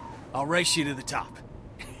 I'll race you to the top.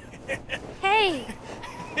 Hey!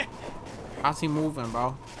 How's he moving,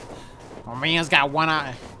 bro? My man's got one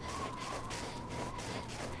eye.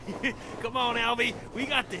 Come on, Alvy. We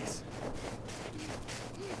got this.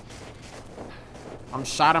 I'm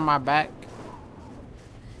shot in my back.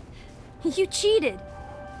 You cheated.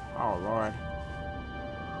 Oh, Lord.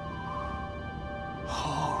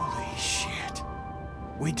 Holy shit.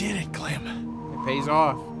 We did it, Clem. It pays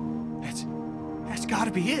off. That's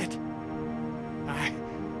gotta be it.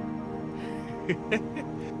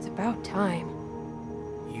 It's about time.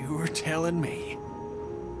 You were telling me.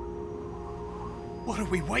 What are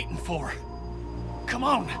we waiting for? Come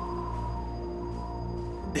on.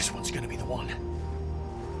 This one's gonna be the one.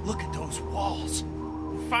 Look at those walls.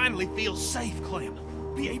 Finally feel safe, Clem.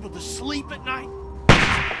 be able to sleep at night?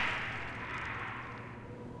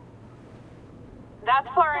 That's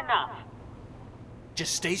far enough.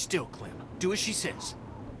 Just stay still, Clem. Do as she says.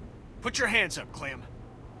 Put your hands up, Clem.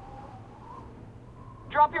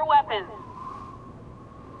 Drop your weapons.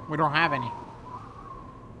 We don't have any.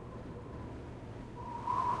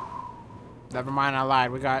 Never mind, I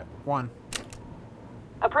lied. We got one.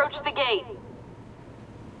 Approach the gate.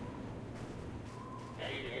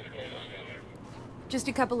 Just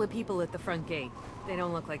a couple of people at the front gate. They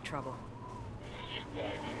don't look like trouble.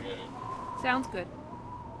 Sounds good.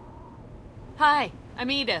 Hi,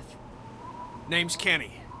 I'm Edith. Name's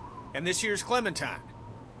Kenny. And this here's Clementine.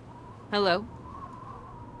 Hello.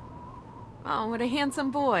 Oh, what a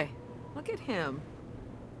handsome boy. Look at him.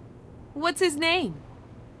 What's his name?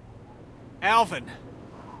 Alvin.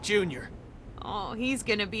 Jr. Oh, he's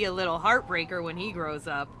gonna be a little heartbreaker when he grows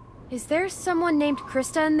up. Is there someone named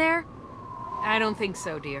Krista in there? I don't think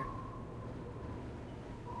so, dear.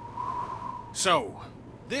 So,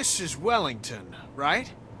 this is Wellington,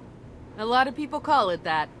 right? A lot of people call it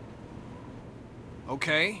that.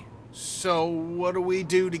 Okay. So, what do we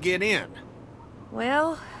do to get in?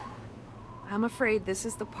 Well, I'm afraid this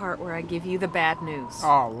is the part where I give you the bad news.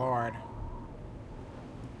 Oh, Lord.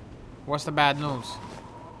 What's the bad news?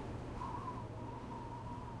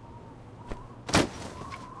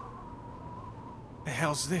 The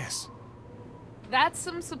hell's this? That's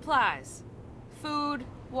some supplies. Food,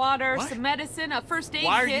 water, What? some medicine, a first aid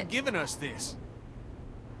Why are kit. you giving us this?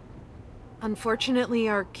 Unfortunately,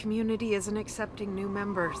 our community isn't accepting new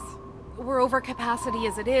members. We're over capacity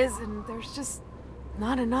as it is, and there's just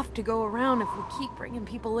not enough to go around if we keep bringing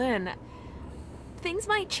people in. Things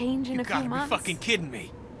might change in a few You gotta months. be fucking kidding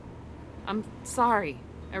me. I'm sorry.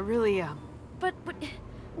 I really am. But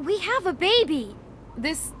we have a baby.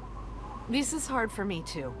 This is hard for me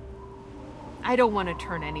too. I don't want to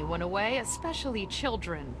turn anyone away, especially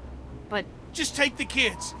children. But just take the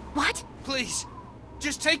kids. What? Please.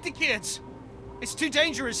 Just take the kids. It's too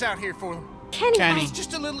dangerous out here for them. Kenny. It's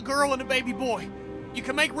just a little girl and a baby boy. You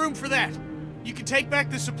can make room for that. You can take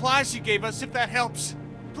back the supplies you gave us if that helps.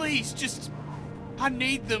 Please, just... I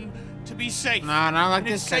need them to be safe. Nah, not like and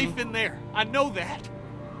this, it's safe Kenny. in there. I know that.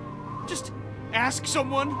 Just ask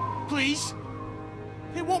someone, please.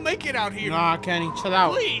 They won't make it out here. Nah, Kenny, chill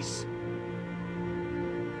out. Please.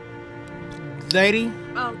 Lady?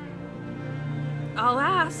 I'll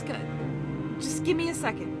ask. Just give me a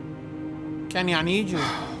second. Kenny, I need you.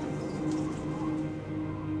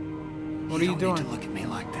 What are you doing? Don't need to look at me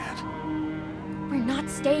like that. We're not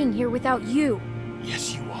staying here without you.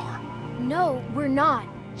 Yes, you are. No, we're not.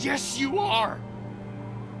 Yes, you are.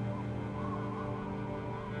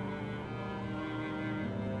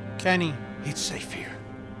 Kenny. It's safe here.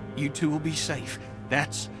 You two will be safe.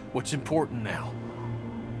 That's what's important now.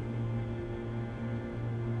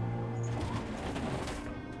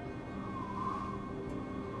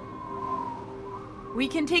 We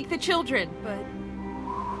can take the children, but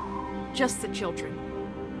just the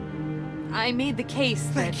children. I made the case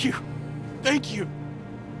that... Thank you. Thank you.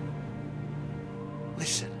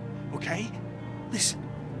 Listen, okay? Listen.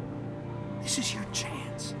 This is your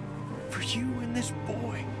chance. For you and this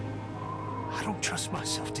boy. I don't trust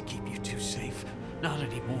myself to keep you two safe. Not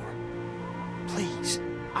anymore. Please,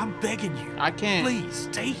 I'm begging you. I can't. Please,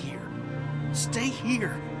 stay here. Stay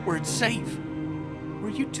here, where it's safe. Where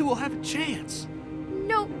you two will have a chance.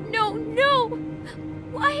 No, no, no!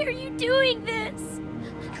 Why are you doing this?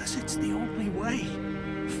 Because it's the only way.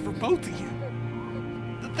 For both of you.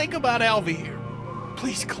 Think about Alvy here.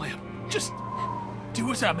 Please, Clem. Just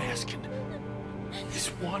do as I'm asking. This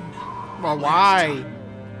one. Well, why? Time.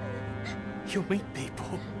 You'll meet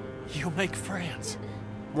people. You'll make friends.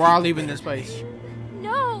 We're all leaving this place.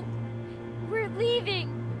 No! We're leaving.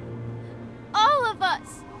 All of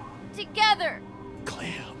us. Together.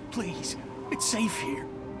 Clem, please. It's safe here.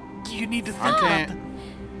 You need to think Stop. about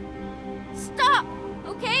the... Stop!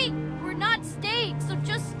 Okay? We're not staying, so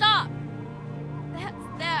just stop. That's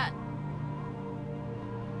that.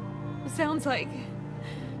 Sounds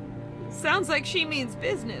like she means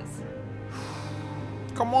business.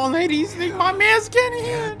 Come on, ladies. Think my man's getting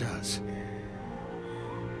here. Yeah, it does.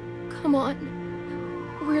 Come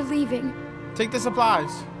on. We're leaving. Take the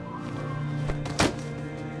supplies.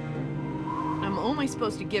 I'm only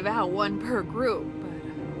supposed to give out one per group,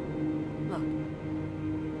 but look,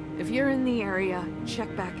 if you're in the area,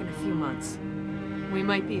 check back in a few months. We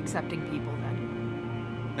might be accepting people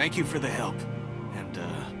then. Thank you for the help. And,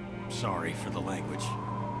 sorry for the language.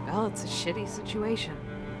 Well, it's a shitty situation.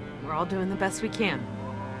 We're all doing the best we can.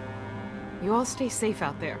 You all stay safe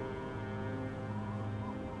out there.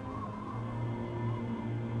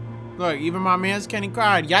 Look, even my man's Kenny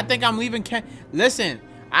cried. Y'all think I'm leaving Ken? Listen,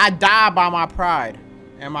 I die by my pride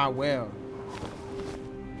and my will.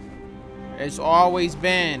 It's always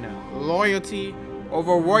been loyalty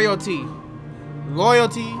over royalty.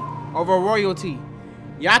 Loyalty over royalty.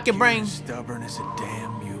 Y'all can bring stubborn as a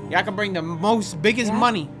damn mule. Y'all can bring the most biggest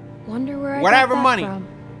money. Wonder where I whatever got that money. from.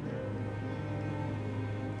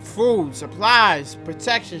 Food, supplies,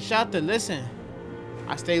 protection, shelter. Listen,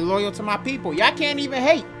 I stay loyal to my people. Y'all can't even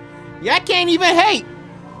hate. Y'all can't even hate.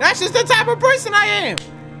 That's just the type of person I am.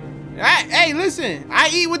 Hey, listen, I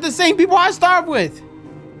eat with the same people I starve with.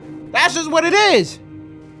 That's just what it is.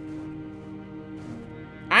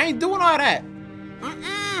 I ain't doing all that.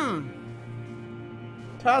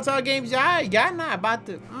 Telltale Games, y'all not about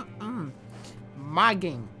to. My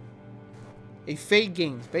game. A fake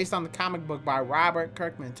game based on the comic book by Robert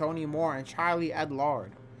Kirkman, Tony Moore, and Charlie Adlard.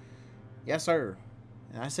 Yes, sir.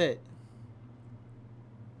 And that's it.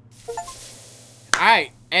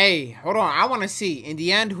 Alright. Hey, hold on. I want to see. In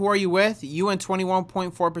the end, who are you with? You and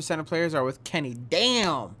 21.4% of players are with Kenny.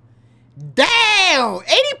 Damn. Damn.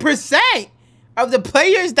 80% of the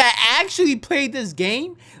players that actually played this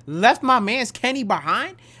game left my man's Kenny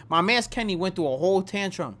behind. My man's Kenny went through a whole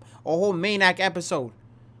tantrum. A whole maniac episode.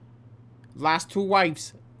 Lost 2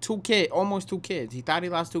 wives, 2 kids, almost 2 kids. He thought he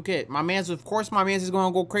lost 2 kids. My man's, of course, my man's is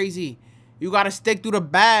gonna go crazy. You gotta stick through the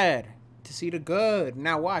bad to see the good.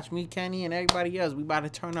 Now watch me, Kenny, and everybody else. We about to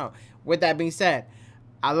turn up. With that being said,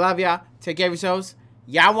 I love y'all. Take care of yourselves.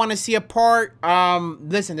 Y'all want to see a part?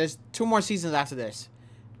 Listen, there's 2 more seasons after this.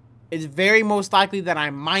 It's very most likely that I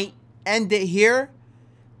might end it here,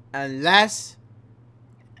 unless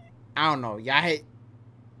I don't know. Y'all hit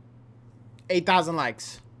 8,000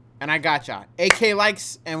 likes. And I got y'all. 8K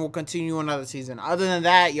likes, and we'll continue another season. Other than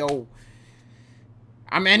that, yo,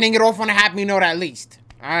 I'm ending it off on a happy note at least.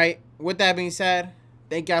 Alright? With that being said,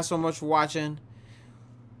 thank y'all so much for watching.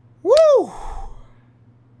 Woo!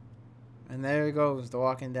 And there it goes, The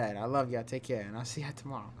Walking Dead. I love y'all. Take care, and I'll see y'all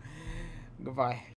tomorrow. Goodbye.